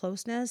of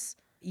closeness,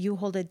 you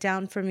hold it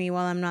down for me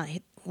while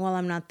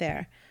I'm not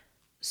there.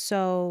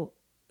 So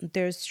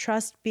there's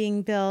trust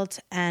being built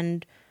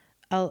and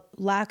a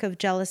lack of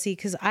jealousy,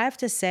 because I have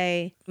to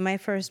say, my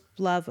first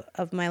love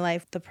of my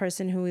life, the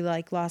person who we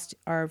lost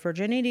our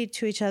virginity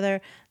to each other,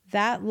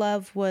 that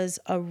love was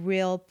a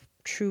real,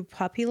 true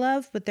puppy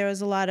love, but there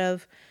was a lot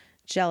of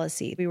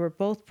jealousy. We were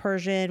both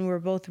Persian. We were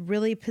both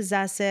really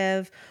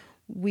possessive.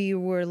 We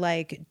were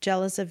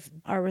jealous of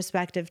our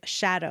respective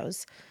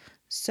shadows.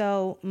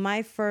 So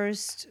my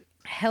first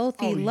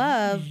healthy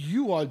love,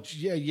 you're a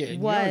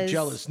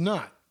jealous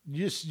nut.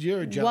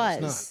 You're a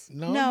jealous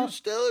nut. No, you're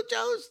still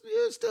jealous.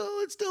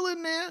 It's still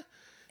in there.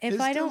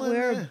 If I don't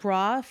wear a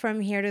bra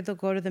from here to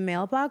go to the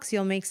mailbox,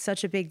 you'll make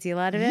such a big deal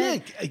out of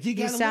it. Yeah, you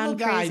got a little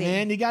guy,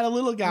 man. You got a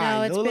little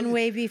guy. No, it's been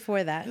way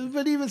before that.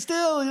 But even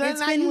still,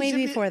 it's been way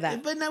before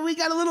that. But now we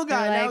got a little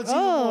guy.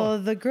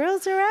 The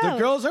girls are out. The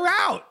girls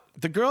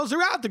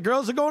are out. The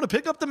girls are going to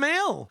pick up the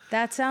mail.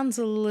 That sounds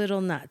a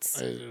little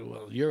nuts.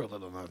 Well, you're a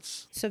little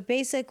nuts. So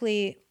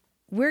basically,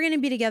 we're going to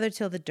be together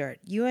till the dirt.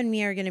 You and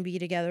me are going to be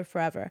together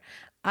forever.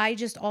 I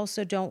just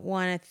also don't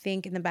want to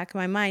think in the back of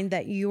my mind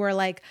that you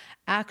are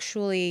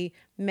actually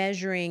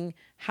measuring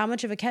how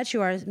much of a catch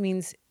you are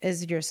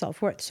is your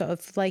self-worth. So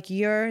if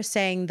you're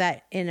saying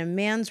that in a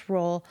man's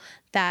role,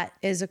 that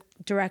is a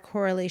direct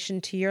correlation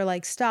to your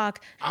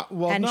stock.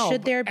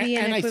 Should there be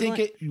an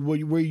equivalent? I think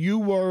where you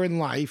were in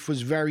life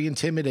was very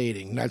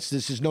intimidating.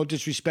 This is no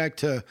disrespect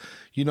to,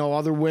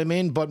 other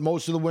women, but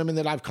most of the women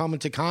that I've come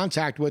into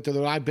contact with or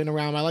that I've been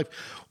around my life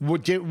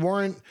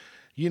weren't,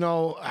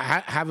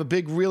 have a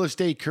big real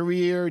estate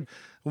career,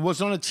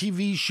 was on a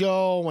TV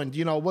show and,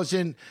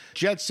 wasn't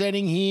jet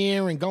setting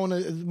here and going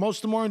to, most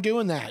of them weren't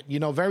doing that,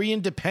 very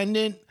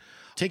independent,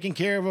 taking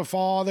care of a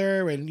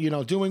father and,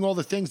 doing all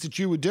the things that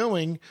you were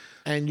doing.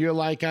 And you're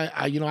like,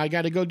 I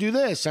got to go do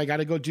this. I got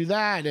to go do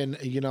that. And,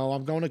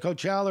 I'm going to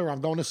Coachella or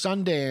I'm going to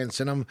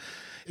Sundance and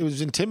it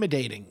was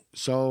intimidating.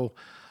 So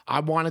I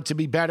wanted to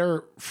be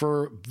better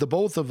for the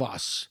both of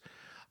us.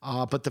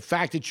 But the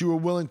fact that you were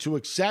willing to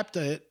accept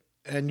it,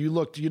 and you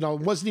looked, it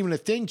wasn't even a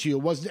thing to you.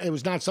 It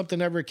was not something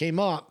that ever came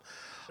up.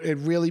 It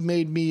really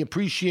made me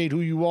appreciate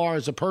who you are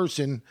as a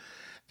person.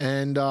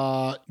 And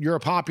you're a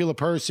popular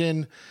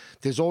person.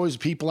 There's always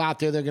people out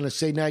there that are going to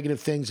say negative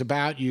things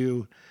about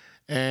you.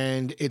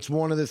 And it's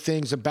one of the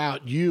things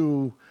about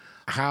you,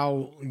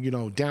 how,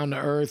 down to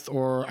earth,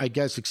 or I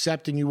guess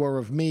accepting you are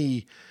of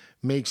me,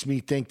 makes me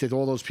think that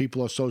all those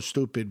people are so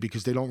stupid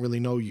because they don't really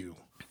know you.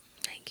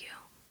 Thank you.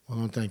 Well,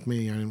 don't thank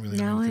me. I didn't really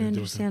know. Now I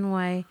understand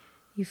why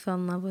you fell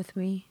in love with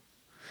me.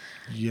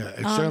 Yeah,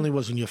 it certainly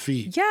wasn't your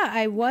feet. Yeah,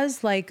 I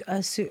was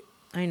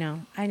I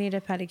know. I need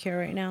a pedicure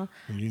right now.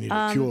 You need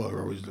a cure,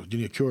 or you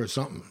need a cure or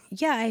something.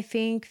 Yeah, I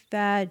think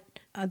that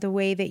the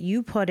way that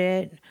you put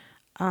it,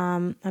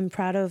 I'm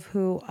proud of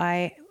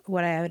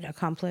what I had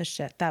accomplished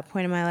at that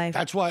point in my life.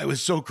 That's why it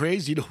was so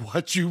crazy to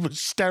watch you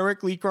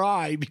hysterically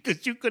cry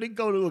because you couldn't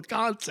go to a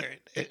concert.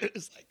 It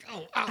was like, oh,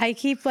 wow. I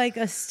keep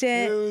a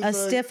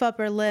stiff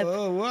upper lip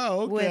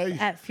okay.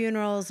 at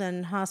funerals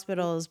and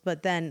hospitals,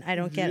 but then I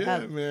don't get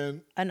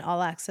an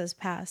all access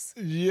pass.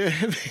 Yeah,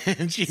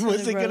 man. She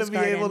wasn't going to be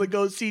able to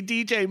go see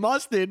DJ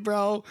Mustard,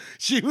 bro.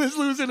 She was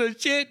losing her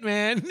shit,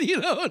 man. You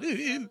know what I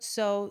mean?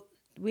 So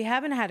we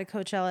haven't had a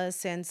Coachella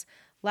since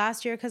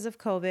last year because of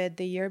COVID,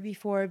 the year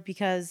before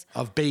because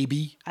of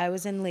baby. I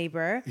was in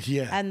labor.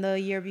 Yeah. And the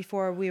year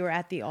before we were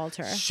at the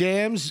altar.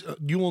 Shams,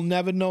 you will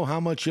never know how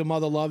much your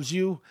mother loves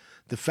you.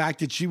 The fact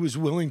that she was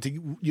willing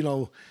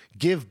to,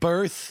 give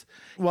birth.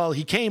 Well,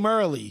 he came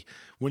early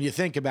when you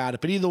think about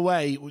it. But either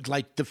way,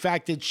 the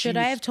fact that Should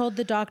I have told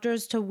the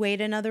doctors to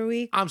wait another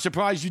week? I'm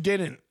surprised you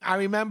didn't. I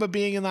remember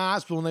being in the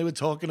hospital and they were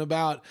talking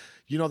about,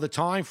 the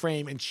time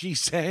frame. And she's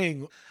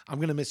saying, I'm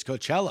going to miss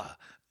Coachella.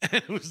 And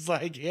it was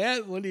like, yeah,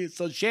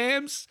 so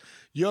Shams,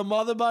 your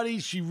mother,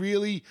 buddy,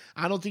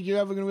 I don't think you're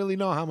ever going to really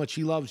know how much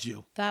she loves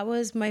you. That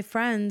was my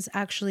friends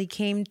actually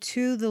came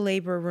to the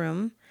labor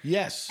room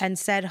Yes. and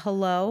said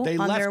hello They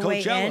on left their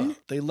way Coachella. in.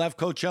 They left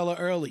Coachella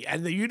early,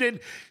 and you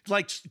didn't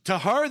like. To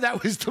her,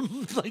 that was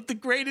the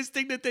greatest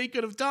thing that they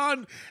could have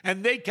done.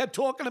 And they kept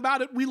talking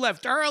about it. We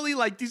left early.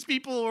 Like these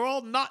people are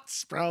all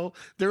nuts, bro.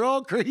 They're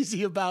all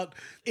crazy about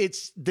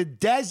it's the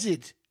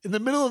desert in the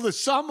middle of the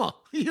summer.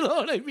 You know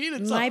what I mean?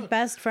 It's My all-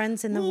 best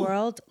friends in the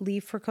world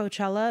leave for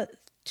Coachella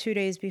 2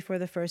 days before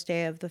the first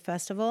day of the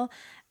festival.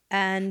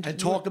 And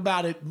talk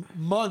about it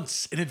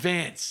months in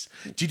advance.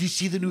 Did you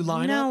see the new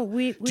lineup? No,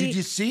 we did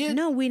you see it?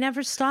 No, we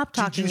never stopped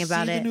talking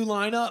about Did you it. see the new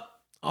lineup?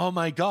 Oh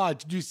my God!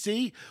 Did you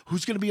see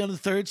who's going to be on the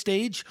third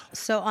stage?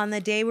 So on the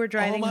day we're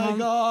driving Oh my home,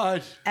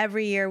 God!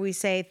 every year we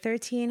say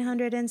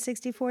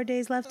 1,364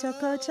 days left till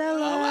Coachella.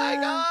 Oh my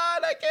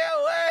God! I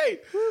can't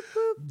wait. Whoop,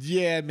 whoop.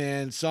 Yeah,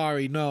 man.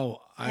 Sorry, no.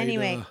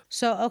 Anyway,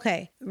 so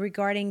okay,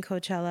 regarding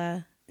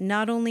Coachella,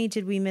 not only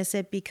did we miss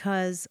it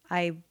because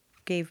I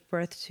gave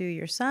birth to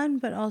your son,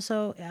 but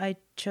also I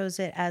chose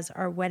it as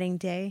our wedding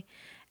day.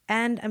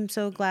 And I'm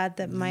so glad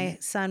that my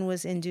son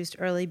was induced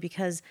early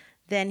because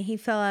then he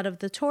fell out of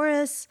the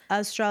Taurus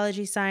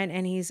astrology sign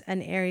and he's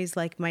an Aries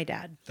like my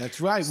dad. That's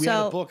right. We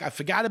had to book. I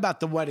forgot about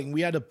the wedding.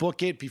 We had to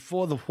book it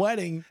before the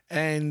wedding,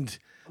 and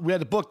we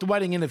had to book the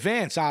wedding in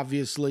advance,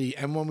 obviously.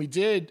 And when we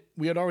did,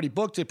 we had already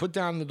booked it, put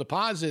down the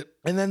deposit,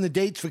 and then the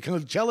dates for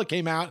Coachella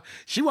came out.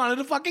 She wanted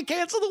to fucking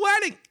cancel the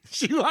wedding.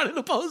 She wanted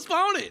to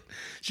postpone it.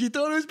 She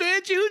thought it was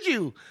bad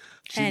juju.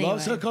 She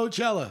loves her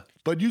Coachella.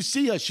 But you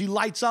see her, she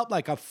lights up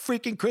like a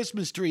freaking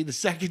Christmas tree the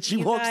second she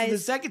walks in. The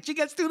second she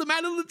gets through the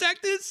metal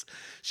detectors,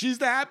 she's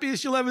the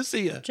happiest you'll ever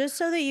see her. Just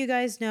so that you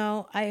guys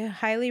know, I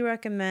highly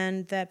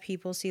recommend that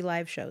people see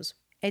live shows.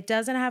 It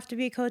doesn't have to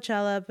be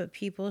Coachella, but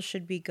people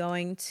should be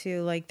going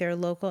to like their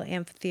local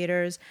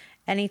amphitheaters,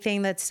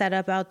 anything that's set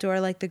up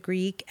outdoor like the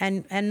Greek,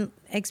 and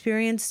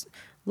experience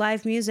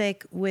live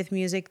music with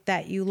music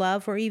that you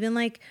love, or even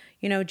like,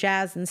 you know,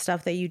 jazz and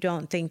stuff that you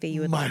don't think that you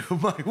would My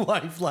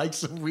wife likes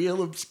some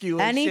real obscure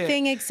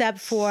anything shit. except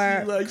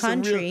for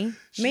country.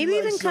 Maybe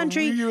even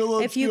country.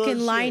 If you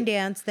can line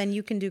dance, then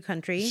you can do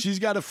country. She's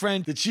got a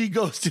friend that she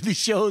goes to these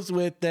shows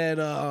with that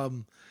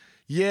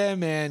yeah,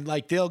 man,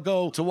 like they'll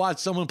go to watch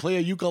someone play a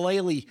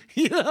ukulele.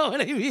 You know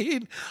what I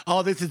mean?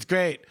 Oh, this is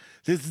great.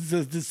 This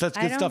is such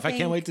good stuff. I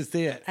can't wait to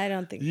see it. I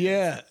don't think.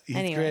 Yeah, he's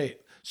Anyway. great.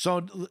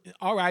 So,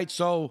 all right.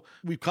 So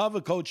we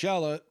covered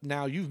Coachella.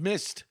 Now you've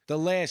missed the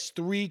last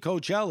 3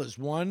 Coachellas.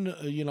 One,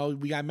 you know,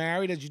 we got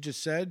married, as you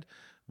just said.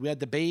 We had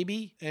the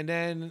baby, and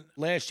then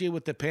last year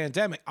with the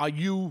pandemic. Are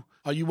you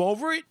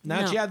over it?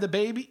 Now that you have the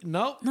baby?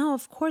 No. No,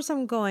 of course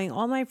I'm going.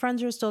 All my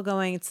friends are still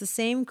going. It's the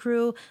same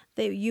crew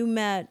that you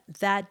met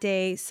that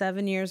day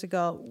 7 years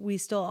ago. We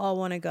still all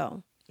want to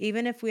go,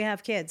 even if we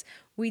have kids.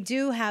 We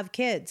do have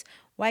kids.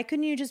 Why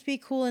couldn't you just be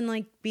cool and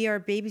like be our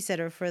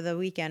babysitter for the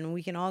weekend?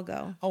 We can all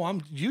go. Oh,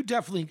 you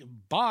definitely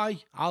bye.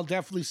 I'll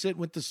definitely sit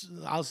with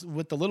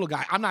with the little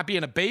guy. I'm not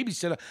being a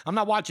babysitter. I'm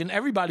not watching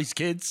everybody's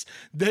kids.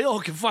 They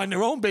all can find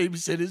their own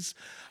babysitters.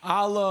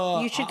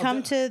 You should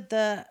come to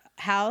the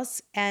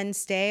house and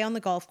stay on the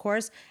golf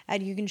course,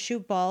 and you can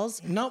shoot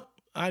balls. Nope.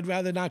 I'd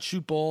rather not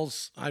shoot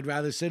balls. I'd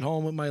rather sit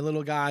home with my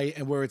little guy,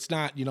 and where it's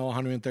not,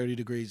 130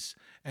 degrees,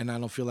 and I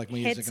don't feel like my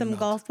ears are Hit gonna some melt.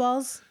 golf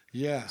balls.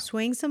 Yeah.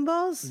 Swing some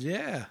balls.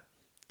 Yeah.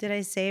 Did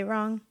I say it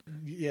wrong?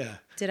 Yeah.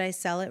 Did I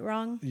sell it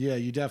wrong? Yeah,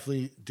 you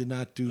definitely did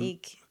not do.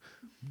 Eek.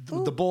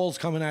 The balls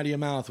coming out of your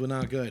mouth were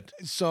not good.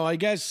 So I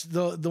guess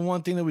the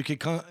one thing that we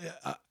could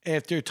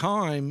after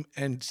time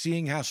and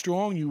seeing how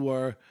strong you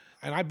were,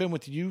 and I've been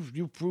with you,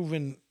 you've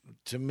proven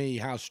to me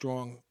how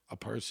strong a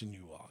person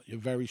you are. You're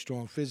very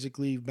strong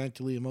physically,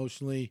 mentally,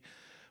 emotionally.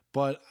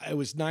 But it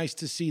was nice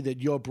to see that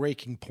your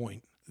breaking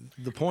point,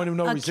 the point of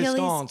no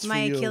resistance for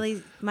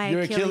you.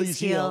 Your Achilles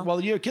heel. Well,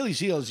 your Achilles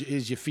heel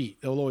is your feet.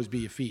 It'll always be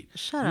your feet.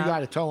 Shut you up.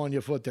 got a toe on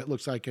your foot that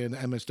looks like an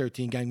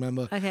MS-13 gang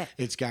member. Okay.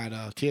 It's got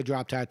a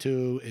teardrop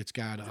tattoo. It's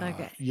got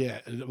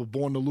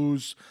Born to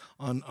Lose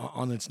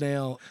on its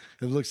nail.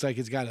 It looks like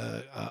it's got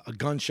a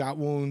gunshot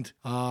wound.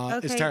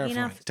 It's terrifying.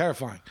 enough.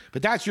 Terrifying.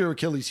 But that's your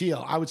Achilles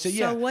heel. I would say,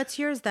 So what's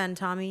yours then,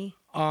 Tommy?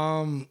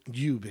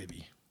 You,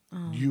 baby.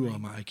 You are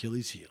my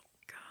Achilles heel.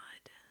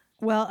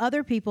 Well,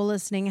 other people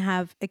listening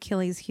have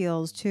Achilles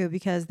heels too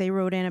because they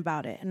wrote in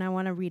about it, and I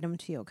want to read them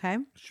to you, okay?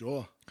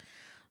 Sure.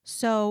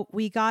 So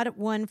we got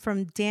one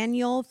from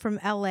Daniel from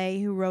LA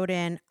who wrote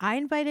in, I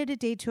invited a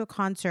date to a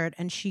concert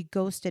and she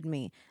ghosted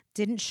me.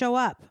 Didn't show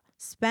up.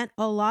 Spent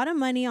a lot of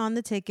money on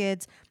the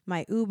tickets,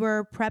 my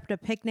Uber, prepped a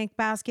picnic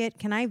basket.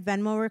 Can I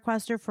Venmo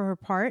request her for her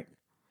part?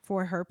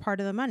 For her part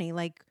of the money?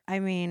 Like, I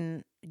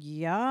mean,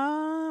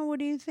 yeah. What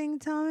do you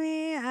think,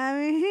 Tommy? I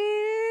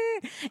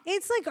mean,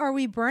 it's like, are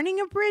we burning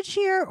a bridge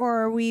here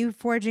or are we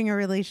forging a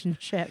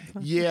relationship?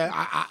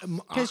 Yeah.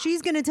 Because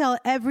she's going to tell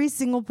every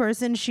single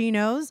person she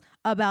knows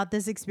about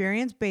this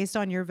experience based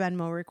on your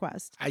Venmo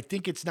request. I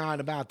think it's not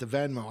about the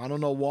Venmo. I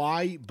don't know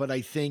why, but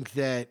I think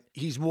that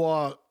he's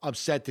more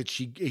upset that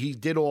he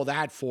did all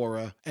that for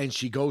her and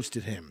she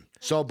ghosted him.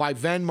 So by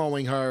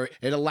Venmoing her,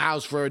 it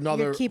allows for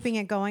another... You're keeping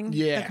it going?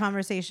 Yeah. The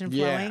conversation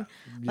flowing? Yeah.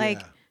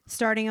 Like,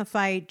 starting a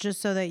fight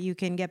just so that you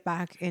can get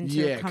back into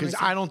Yeah, because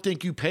conversation. I don't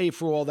think you pay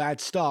for all that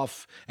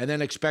stuff and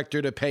then expect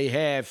her to pay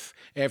half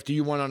after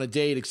you went on a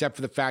date, except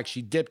for the fact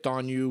she dipped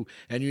on you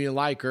and you didn't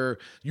like her.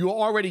 You were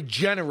already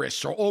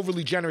generous or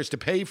overly generous to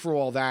pay for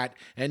all that,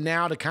 and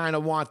now to kind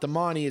of want the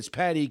money, it's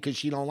petty because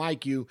she don't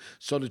like you.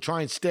 So to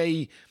try and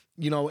stay,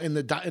 in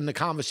the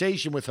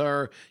conversation with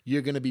her,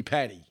 you're going to be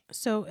petty.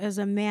 So as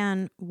a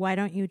man, why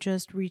don't you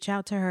just reach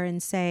out to her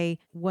and say,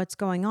 what's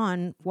going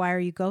on? Why are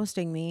you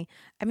ghosting me?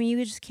 I mean,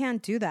 you just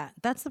can't do that.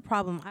 That's the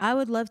problem. I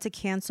would love to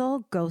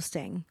cancel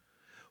ghosting.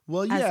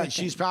 Well, yeah,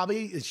 she's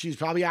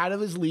probably out of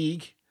his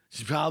league.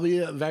 She's probably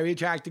a very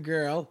attractive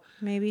girl.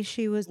 Maybe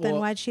she was, then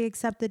why'd she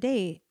accept the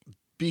date?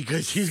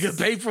 Because he's going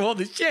to pay for all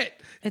the shit.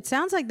 It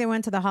sounds like they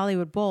went to the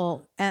Hollywood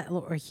Bowl,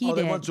 or he did.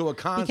 They went to a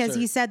concert. Because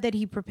he said that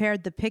he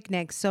prepared the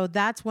picnic. So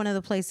that's one of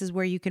the places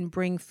where you can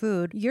bring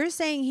food. You're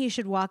saying he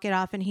should walk it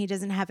off and he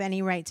doesn't have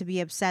any right to be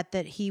upset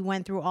that he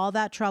went through all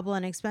that trouble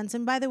and expense.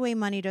 And by the way,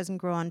 money doesn't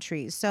grow on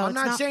trees. So I'm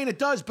not saying it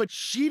does, but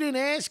she didn't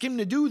ask him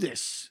to do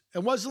this.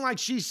 It wasn't like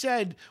she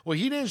said, well,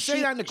 he didn't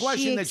say that in the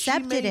question that she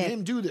made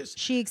him do this.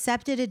 She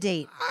accepted a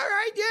date. All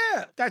right,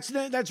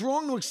 yeah. That's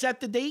wrong to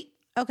accept the date.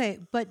 Okay,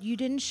 but you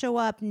didn't show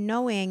up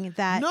knowing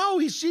that. No,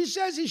 she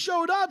says he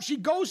showed up. She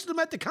ghosted him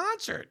at the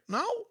concert.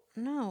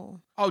 No?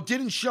 Oh,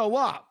 didn't show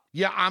up.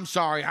 Yeah, I'm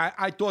sorry.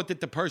 I thought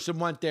that the person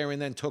went there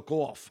and then took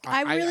off.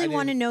 I really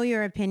want to know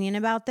your opinion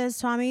about this,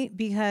 Tommy,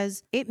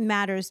 because it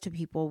matters to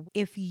people.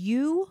 If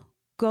you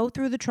go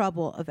through the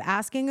trouble of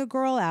asking a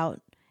girl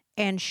out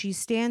and she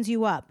stands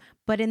you up,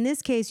 but in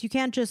this case, you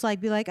can't just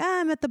be like,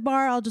 I'm at the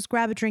bar, I'll just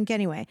grab a drink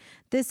anyway.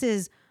 This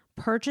is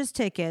purchase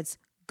tickets,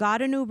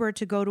 got an Uber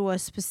to go to a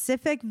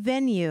specific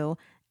venue,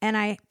 and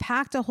I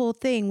packed a whole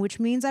thing, which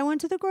means I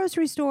went to the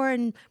grocery store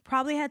and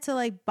probably had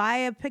to buy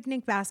a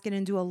picnic basket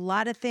and do a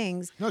lot of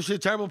things. No, she's a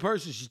terrible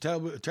person. She's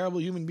a terrible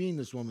human being,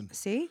 this woman.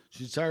 See?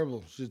 She's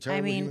terrible. She's a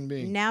terrible human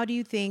being. Now do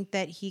you think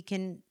that he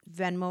can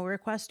Venmo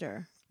request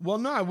her? Well,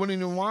 no, I wouldn't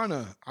even want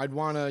to. I'd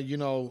want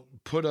to,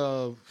 put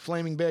a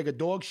flaming bag of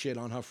dog shit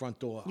on her front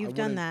door. You've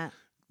done that.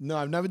 No,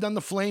 I've never done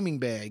the flaming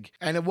bag.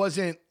 And it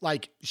wasn't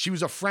like she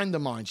was a friend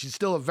of mine. She's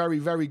still a very,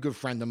 very good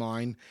friend of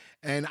mine.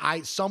 And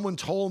someone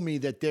told me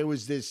that there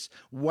was this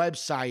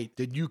website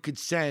that you could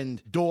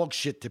send dog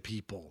shit to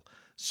people.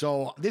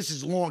 So this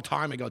is a long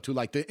time ago too.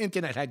 Like the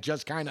internet had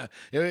just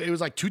it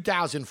was like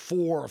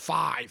 2004 or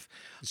 5.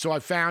 So I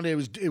found it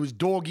was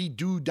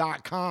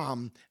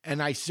doggydoo.com,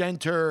 and I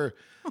sent her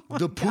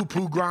the Poo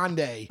Poo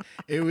Grande.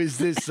 It was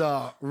this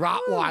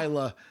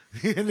Rottweiler.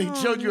 And they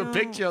showed you a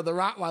picture of the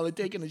Rottweiler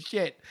taking a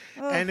shit.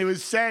 And it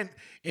was sent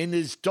in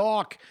this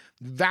dark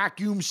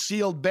vacuum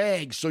sealed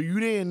bag. So you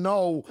didn't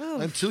know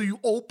until you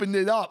opened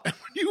it up. And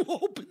when you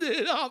opened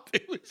it up,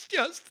 it was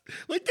just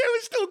like there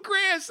was still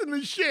grass in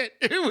the shit.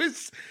 It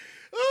was,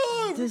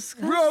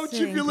 Roach,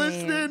 if you're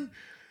listening,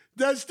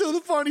 that's still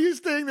the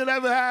funniest thing that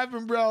ever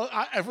happened, bro.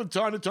 From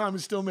time to time, it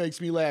still makes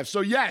me laugh.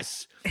 So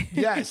yes,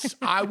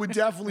 I would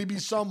definitely be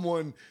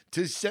someone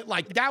to say,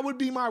 that would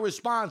be my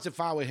response if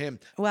I were him.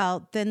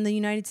 Well, then the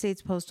United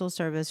States Postal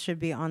Service should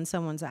be on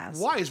someone's ass.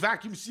 Why? It's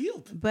vacuum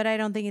sealed. But I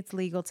don't think it's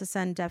legal to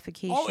send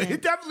defecation. Oh,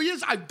 it definitely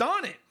is. I've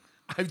done it.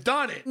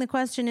 The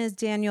question is,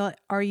 Daniel,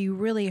 are you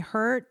really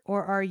hurt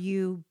or are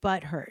you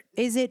butthurt?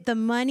 Is it the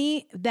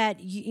money that,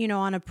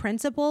 on a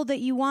principle that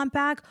you want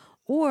back?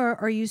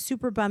 Or are you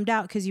super bummed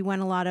out because you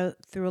went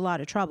through a lot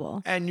of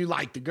trouble? And you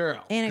like the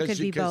girl. And it could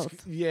be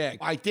both. Yeah.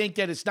 I think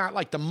that it's not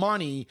like the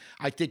money.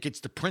 I think it's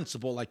the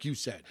principle, like you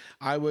said.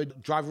 I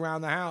would drive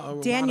around the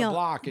house, around the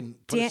block, and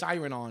put a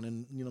siren on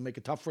and, make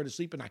it tough for her to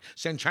sleep at night.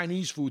 Send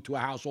Chinese food to a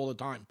house all the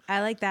time.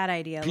 I like that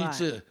idea a lot.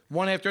 Pizza,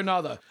 one after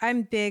another.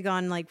 I'm big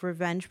on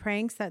revenge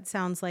pranks. That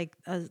sounds like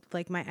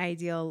my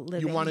ideal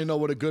living. You want to know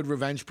what a good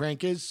revenge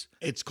prank is?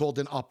 It's called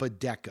an upper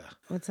decker.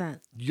 What's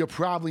that? You're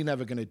probably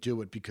never going to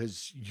do it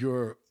because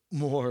you're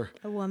more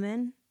a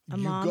woman, a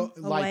mom,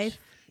 a wife,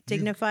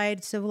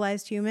 dignified,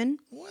 civilized human.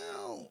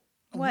 Well,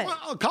 what?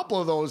 A couple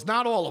of those,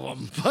 not all of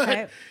them.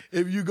 But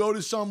if you go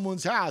to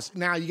someone's house,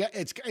 now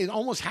it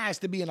almost has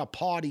to be in a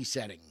party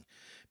setting,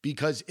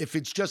 because if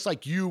it's just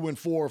like you and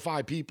 4 or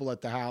 5 people at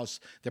the house,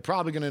 they're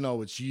probably going to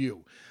know it's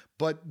you.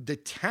 But the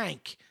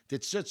tank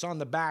that sits on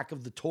the back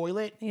of the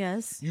toilet,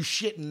 yes, you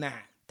shit in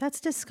that. That's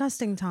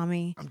disgusting,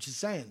 Tommy. I'm just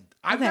saying.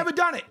 I've never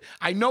done it.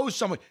 I know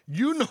someone.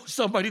 You know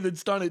somebody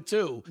that's done it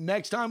too.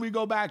 Next time we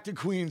go back to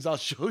Queens, I'll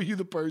show you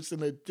the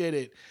person that did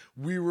it.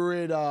 We were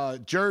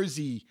at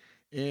Jersey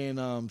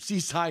in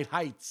Seaside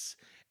Heights,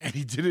 and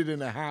he did it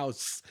in a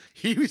house.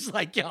 He was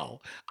like,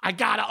 yo, I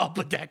gotta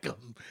upper deck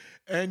him.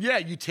 And yeah,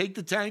 you take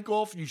the tank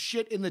off, you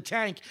shit in the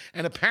tank,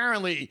 and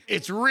apparently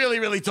it's really,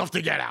 really tough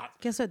to get out.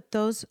 Guess what?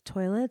 Those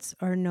toilets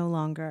are no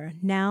longer.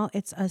 Now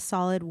it's a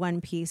solid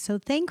one piece. So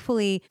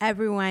thankfully,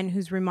 everyone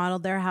who's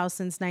remodeled their house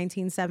since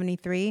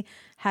 1973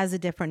 has a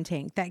different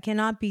tank that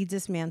cannot be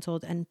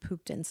dismantled and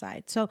pooped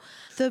inside. So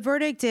the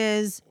verdict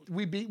is...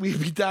 We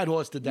beat that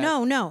horse to death.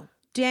 No.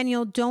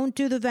 Daniel, don't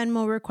do the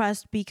Venmo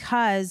request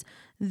because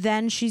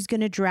then she's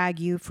going to drag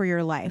you for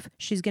your life.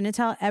 She's going to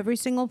tell every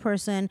single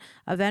person.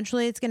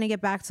 Eventually, it's going to get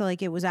back to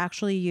like it was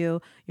actually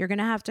you. You're going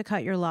to have to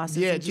cut your losses.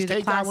 Yeah, and just do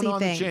take the that one on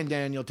thing. the chin,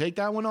 Daniel. Take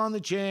that one on the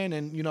chin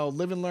and,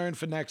 live and learn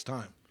for next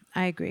time.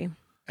 I agree.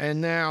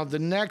 And now the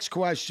next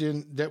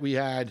question that we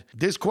had,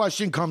 this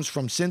question comes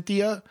from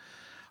Cynthia,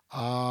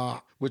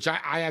 which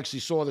I actually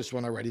saw this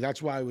one already.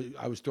 That's why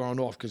I was thrown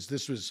off because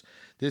this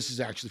is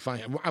actually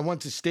funny. I went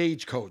to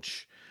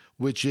Stagecoach,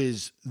 which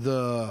is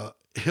the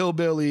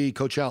hillbilly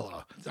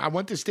Coachella. I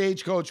went to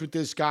Stagecoach with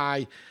this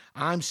guy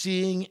I'm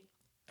seeing,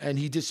 and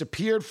he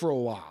disappeared for a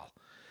while.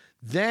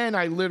 Then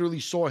I literally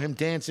saw him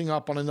dancing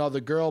up on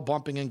another girl,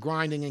 bumping and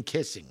grinding and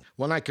kissing.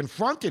 When I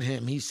confronted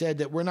him, he said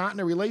that we're not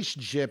in a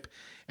relationship,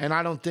 and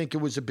I don't think it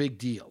was a big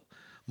deal.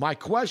 My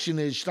question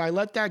is, should I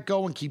let that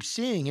go and keep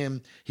seeing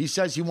him? He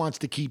says he wants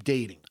to keep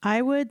dating.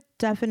 I would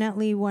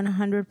definitely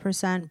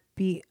 100%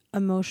 be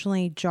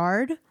emotionally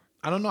jarred.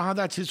 I don't know how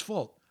that's his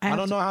fault. I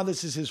don't know how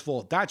this is his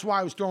fault. That's why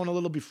I was throwing a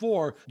little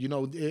before,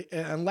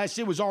 unless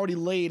it was already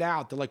laid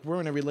out that like we're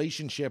in a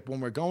relationship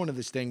when we're going to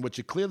this thing, which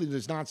it clearly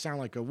does not sound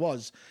like it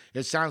was.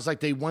 It sounds like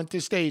they went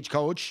to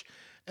Stagecoach.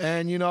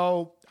 And,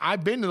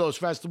 I've been to those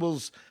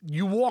festivals.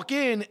 You walk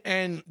in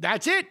and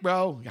that's it,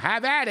 bro.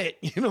 Have at it.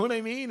 You know what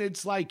I mean?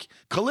 It's like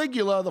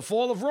Caligula, the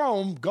fall of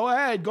Rome. Go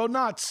ahead, go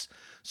nuts.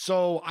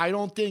 So I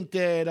don't think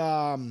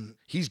that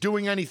he's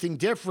doing anything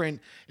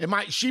different.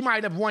 She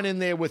might have went in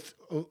there with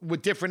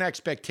different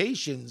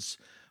expectations,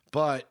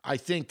 but I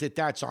think that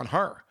that's on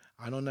her.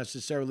 I don't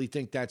necessarily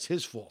think that's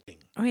his fault.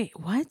 Wait,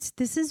 what?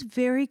 This is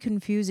very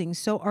confusing.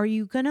 So are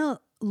you going to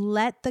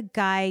let the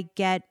guy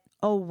get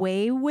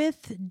away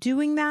with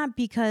doing that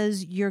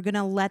because you're going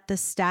to let the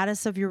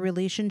status of your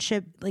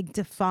relationship like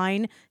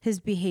define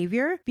his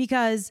behavior?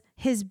 Because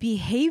his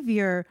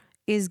behavior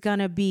is going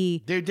to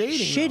be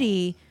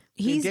shitty.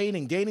 He's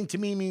dating. Dating to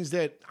me means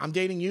that I'm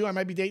dating you. I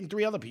might be dating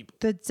 3 other people.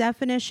 The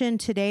definition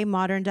today,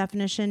 modern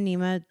definition,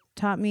 Nima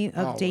taught me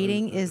of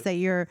dating is that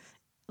you're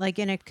like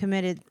in a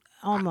committed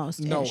almost.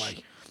 No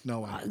way.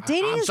 No way.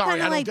 Dating is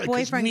kind of like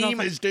boyfriend,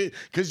 girlfriend.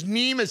 Because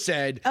Nima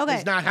said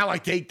it's not how I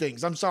date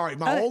things. I'm sorry.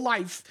 My whole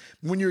life,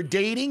 when you're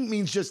dating,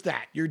 means just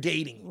that. You're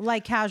dating.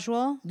 Like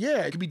casual?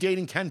 Yeah, it could be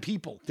dating 10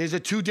 people. There's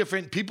two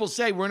different, people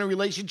say we're in a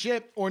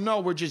relationship or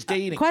no, we're just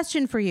dating.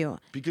 Question for you.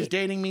 Because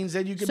dating means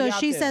that you can be out So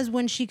she there. says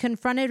when she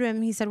confronted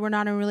him, he said, we're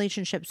not in a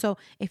relationship. So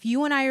if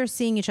you and I are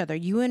seeing each other,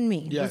 you and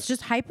me, let's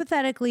just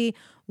hypothetically,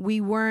 we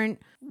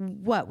weren't,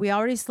 we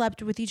already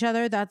slept with each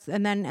other.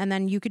 And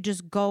then you could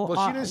just go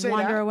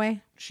wander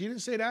away. She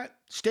didn't say that.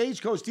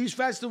 Stagecoach, these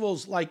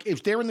festivals, like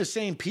if they're in the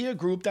same peer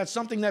group, that's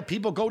something that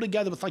people go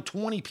together with like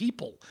 20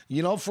 people.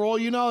 For all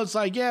you know, it's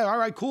like, yeah, all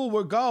right, cool,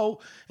 we'll go.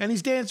 And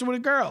he's dancing with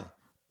a girl.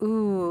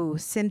 Ooh,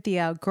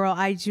 Cynthia, girl,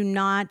 I do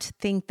not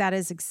think that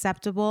is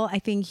acceptable. I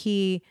think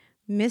he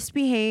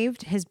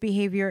misbehaved. His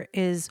behavior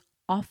is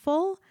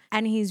awful.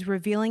 And he's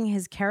revealing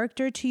his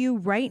character to you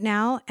right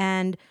now.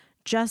 And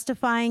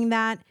justifying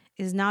that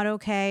is not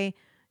okay.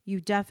 You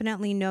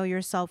definitely know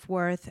your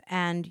self-worth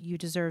and you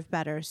deserve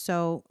better.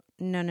 So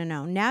no.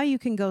 Now you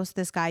can ghost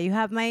this guy. You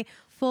have my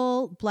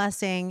full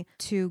blessing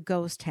to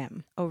ghost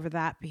him over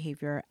that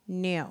behavior.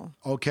 No.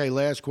 Okay,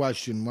 last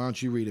question. Why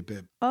don't you read it,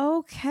 babe?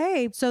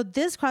 Okay. So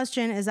this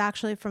question is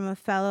actually from a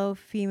fellow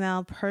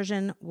female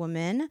Persian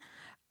woman.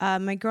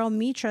 My girl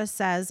Mitra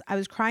says, I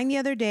was crying the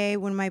other day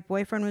when my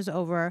boyfriend was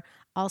over.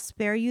 I'll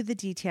spare you the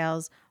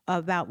details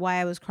about why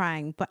I was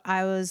crying, but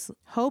I was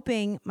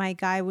hoping my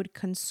guy would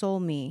console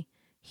me.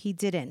 He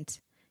didn't.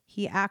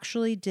 He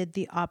actually did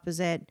the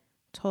opposite,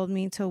 told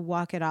me to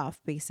walk it off,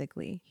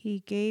 basically.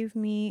 He gave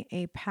me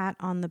a pat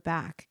on the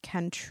back.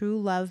 Can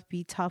true love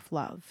be tough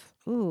love?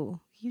 Ooh,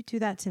 you do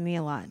that to me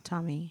a lot,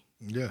 Tommy.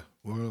 Yeah,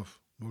 walk it off.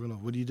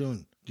 What are you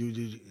doing?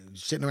 You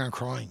sitting around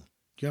crying.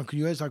 Can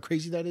you guys how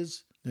crazy that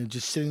is? And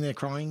just sitting there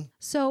crying.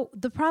 So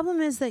the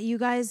problem is that you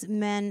guys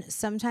men,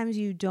 sometimes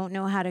you don't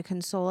know how to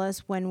console us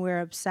when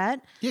we're upset.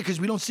 Yeah, because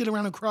we don't sit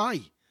around and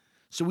cry.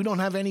 So we don't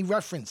have any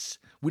reference.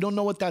 We don't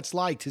know what that's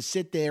like to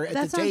sit there at the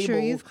table. That's not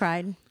true. You've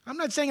cried. I'm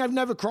not saying I've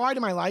never cried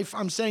in my life.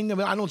 I'm saying that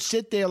I don't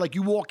sit there like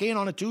you walk in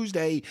on a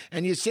Tuesday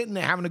and you're sitting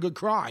there having a good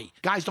cry.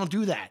 Guys don't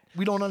do that.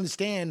 We don't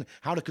understand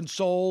how to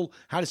console,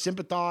 how to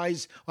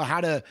sympathize, or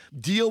how to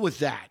deal with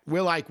that.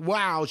 We're like,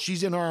 wow,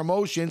 she's in her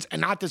emotions. And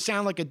not to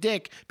sound like a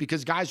dick,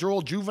 because guys are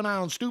all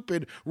juvenile and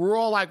stupid. We're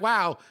all like,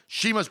 wow,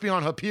 she must be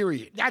on her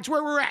period. That's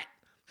where we're at.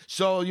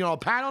 So, a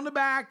pat on the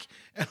back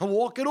and a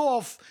walk it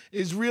off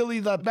is really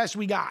the best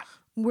we got.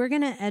 We're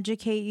going to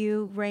educate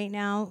you right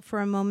now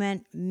for a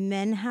moment.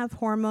 Men have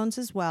hormones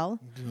as well.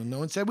 No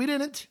one said we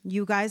didn't.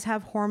 You guys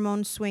have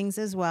hormone swings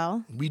as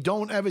well. We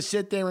don't ever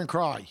sit there and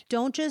cry.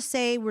 Don't just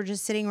say we're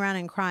just sitting around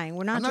and crying.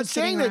 We're not I'm not just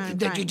saying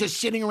that you're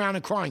just sitting around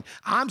and crying.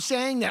 I'm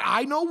saying that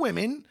I know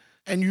women,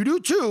 and you do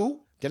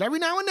too, that every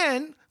now and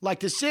then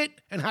like to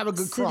sit and have a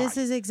good cry. So this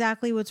is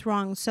exactly what's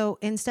wrong. So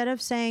instead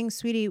of saying,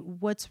 sweetie,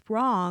 what's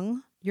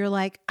wrong? You're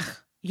like,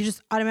 you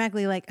just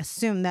automatically like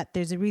assume that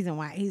there's a reason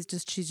why she's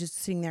just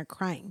sitting there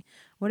crying.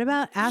 What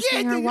about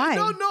asking her why?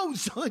 No.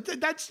 So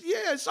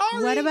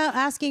sorry. What about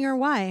asking her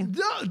why?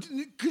 No,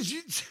 because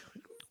you.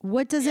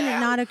 What doesn't it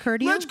not occur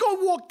to you? Let's go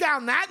walk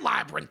down that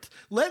labyrinth.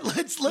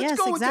 Let's go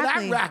into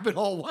that rabbit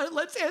hole.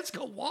 Let's ask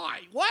her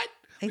why. What?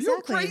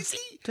 Exactly. Are you crazy?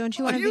 Don't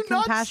you want to be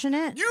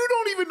compassionate? You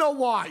don't even know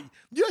why.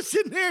 You're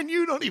sitting there and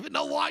you don't even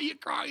know why you're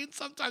crying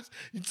sometimes.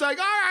 It's like,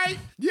 all right,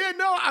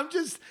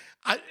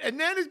 and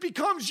then it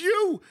becomes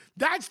you.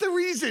 That's the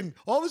reason.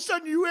 All of a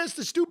sudden you ask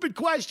the stupid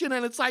question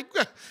and it's like,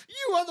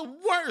 you are the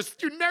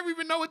worst. You never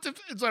even know what to,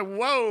 it's like,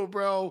 whoa,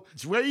 bro.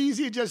 It's way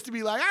easier just to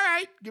be like, all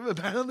right, give it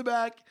a pat on the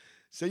back.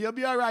 Say, you'll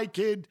be all right,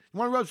 kid. You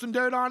want to rub some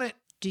dirt on it?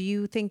 Do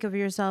you think of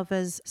yourself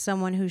as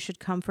someone who should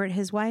comfort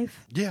his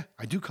wife? Yeah,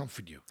 I do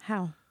comfort you.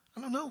 How?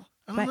 I don't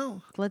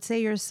know. Let's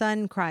say your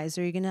son cries.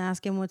 Are you going to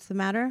ask him what's the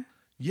matter?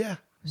 Yeah.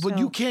 But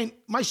you can't.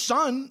 My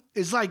son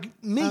is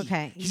like me.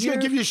 Okay. He's going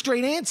to give you a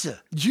straight answer.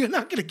 You're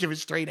not going to give a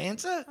straight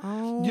answer.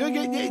 Oh,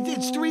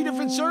 it's three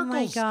different circles.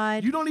 my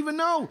God. You don't even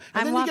know.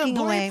 And I'm then you get walking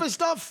blamed away. for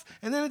stuff.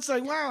 And then it's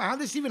like, wow, how'd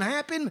this even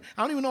happen?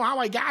 I don't even know how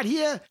I got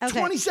here. Okay.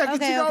 20 seconds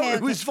ago, Okay.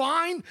 it was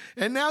fine.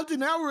 And now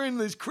we're in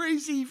this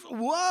crazy,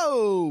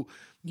 whoa.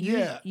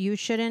 You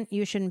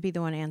shouldn't be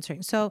the one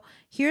answering. So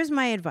here's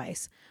my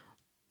advice.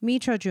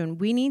 Mitra June,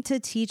 we need to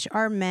teach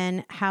our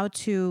men how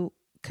to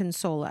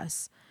console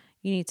us.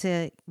 You need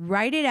to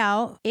write it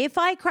out. If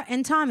I cry,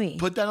 and Tommy,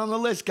 put that on the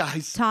list,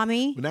 guys.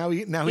 Tommy, now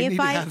we need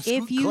to have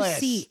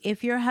class.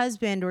 If your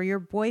husband or your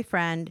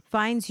boyfriend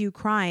finds you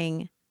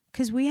crying,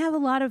 because we have a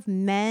lot of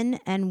men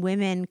and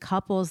women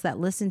couples that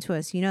listen to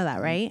us. You know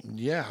that, right?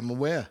 Yeah, I'm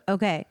aware.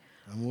 Okay.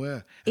 I'm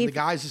aware. And the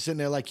guys are sitting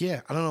there like,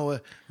 yeah, I don't know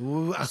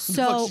what the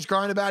fuck she's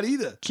crying about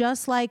either.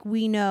 Just like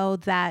we know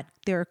that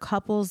there are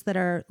couples that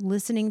are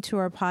listening to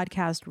our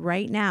podcast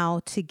right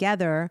now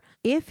together.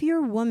 If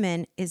your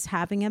woman is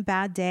having a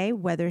bad day,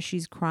 whether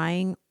she's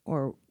crying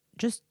or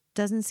just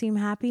doesn't seem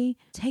happy,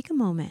 take a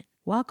moment,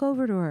 walk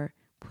over to her,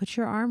 put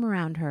your arm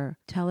around her,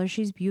 tell her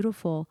she's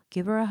beautiful,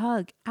 give her a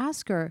hug,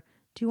 ask her,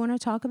 do you want to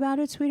talk about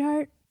it,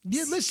 sweetheart?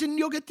 Yeah, listen,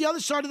 you'll get the other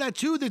side of that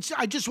too. That's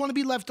I just want to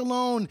be left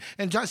alone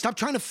and just stop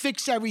trying to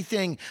fix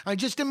everything. I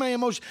just in my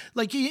emotion,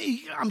 like,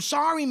 I'm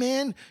sorry,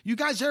 man. You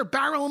guys are a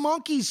barrel of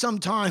monkeys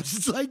sometimes.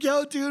 It's like,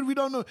 yo, dude, we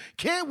don't know.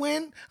 Can't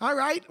win. All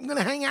right, I'm going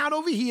to hang out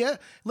over here.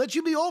 Let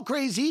you be all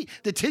crazy.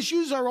 The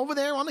tissues are over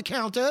there on the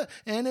counter.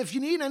 And if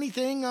you need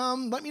anything,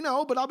 let me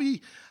know. But I'll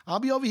be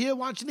over here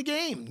watching the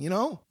game, you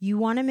know? You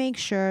want to make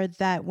sure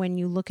that when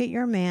you look at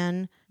your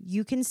man,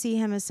 you can see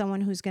him as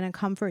someone who's going to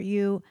comfort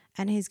you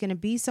and he's going to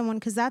be someone,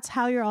 because that's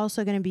how you're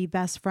also going to be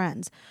best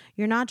friends.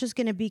 You're not just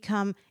going to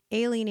become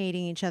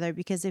alienating each other,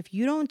 because if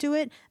you don't do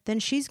it, then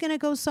she's going to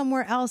go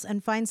somewhere else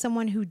and find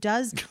someone who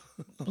does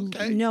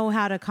know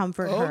how to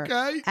comfort her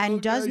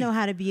and does know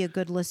how to be a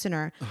good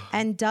listener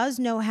and does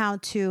know how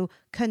to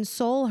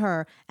console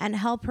her and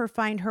help her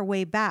find her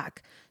way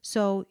back.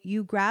 So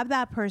you grab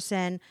that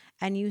person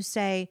and you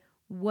say,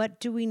 what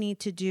do we need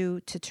to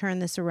do to turn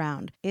this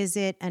around? Is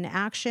it an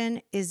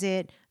action? Is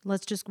it,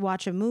 let's just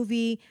watch a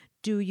movie?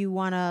 Do you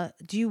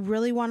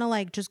really want to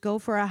like just go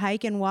for a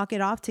hike and walk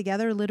it off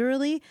together,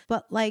 literally?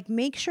 But like,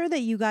 make sure that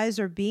you guys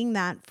are being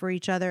that for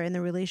each other in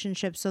the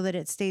relationship so that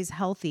it stays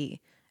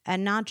healthy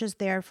and not just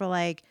there for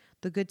like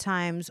the good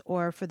times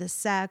or for the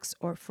sex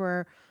or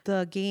for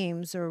the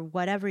games or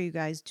whatever you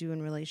guys do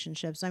in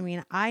relationships. I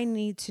mean, I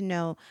need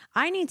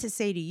to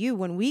say to you,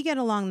 when we get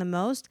along the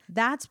most,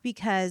 that's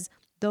because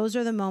those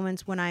are the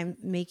moments when I'm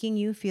making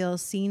you feel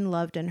seen,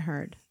 loved, and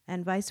heard,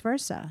 and vice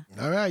versa.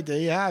 All right, there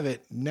you have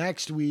it.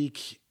 Next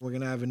week, we're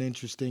going to have an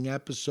interesting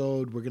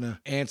episode. We're going to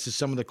answer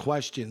some of the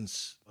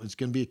questions. It's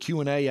going to be a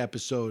Q&A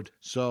episode.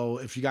 So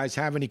if you guys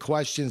have any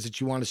questions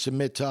that you want to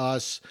submit to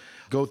us,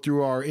 go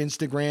through our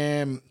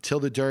Instagram,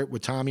 Till the Dirt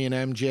with Tommy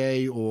and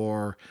MJ,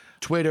 or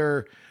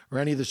Twitter, or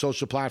any of the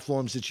social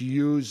platforms that you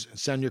use.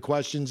 Send your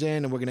questions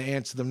in, and we're going to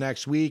answer them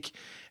next week.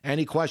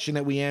 Any question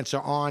that we answer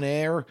on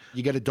air,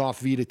 you get a Darth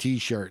Vader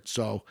t-shirt.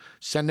 So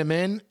send them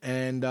in,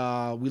 and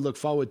we look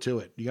forward to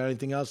it. You got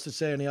anything else to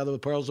say? Any other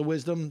pearls of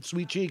wisdom,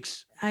 sweet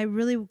cheeks? I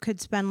really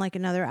could spend like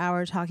another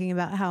hour talking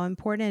about how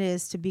important it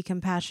is to be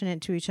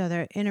compassionate to each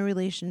other in a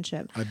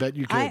relationship. I bet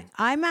you could.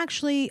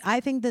 I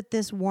think that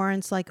this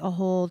warrants like a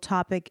whole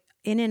topic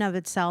in and of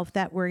itself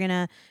that we're going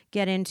to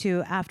get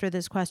into after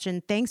this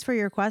question. Thanks for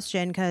your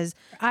question, because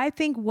I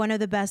think one of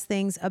the best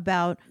things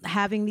about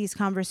having these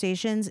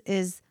conversations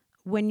is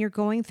when you're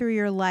going through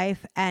your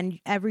life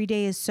and every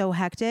day is so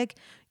hectic,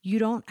 you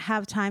don't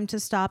have time to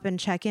stop and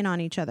check in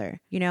on each other.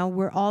 You know,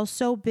 we're all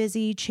so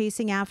busy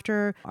chasing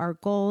after our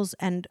goals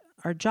and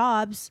our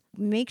jobs.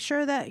 Make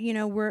sure that, you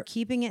know, we're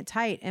keeping it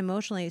tight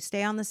emotionally,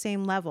 stay on the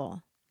same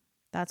level.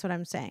 That's what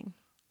I'm saying.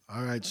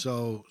 All right,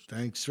 so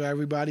thanks for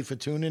everybody for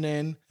tuning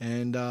in,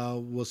 and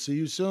we'll see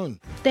you soon.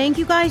 Thank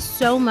you guys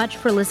so much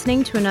for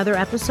listening to another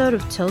episode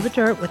of Till the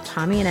Dirt with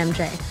Tommy and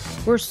MJ.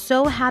 We're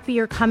so happy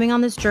you're coming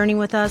on this journey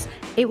with us.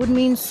 It would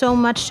mean so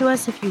much to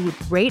us if you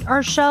would rate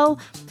our show,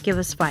 give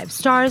us 5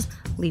 stars,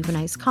 leave a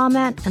nice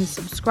comment, and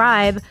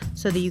subscribe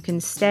so that you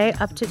can stay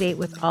up to date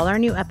with all our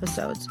new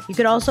episodes. You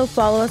could also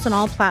follow us on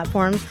all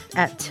platforms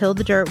at Till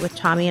the Dirt with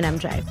Tommy and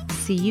MJ.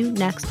 See you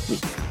next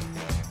week.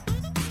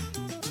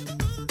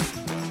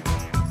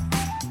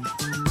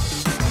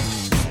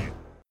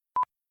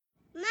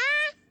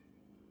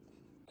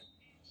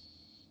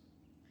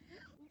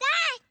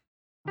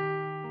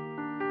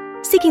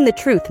 Seeking the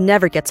truth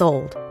never gets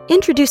old.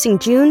 Introducing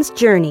June's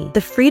Journey, the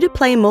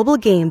free-to-play mobile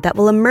game that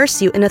will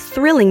immerse you in a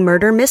thrilling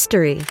murder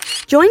mystery.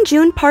 Join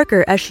June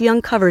Parker as she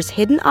uncovers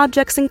hidden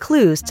objects and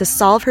clues to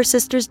solve her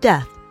sister's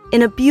death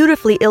in a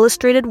beautifully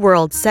illustrated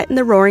world set in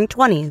the Roaring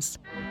 '20s.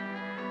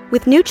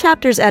 With new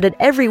chapters added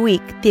every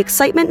week, the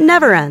excitement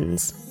never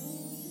ends.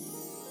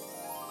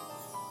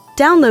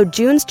 Download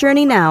June's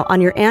Journey now on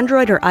your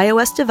Android or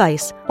iOS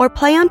device, or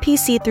play on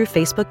PC through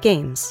Facebook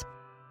Games.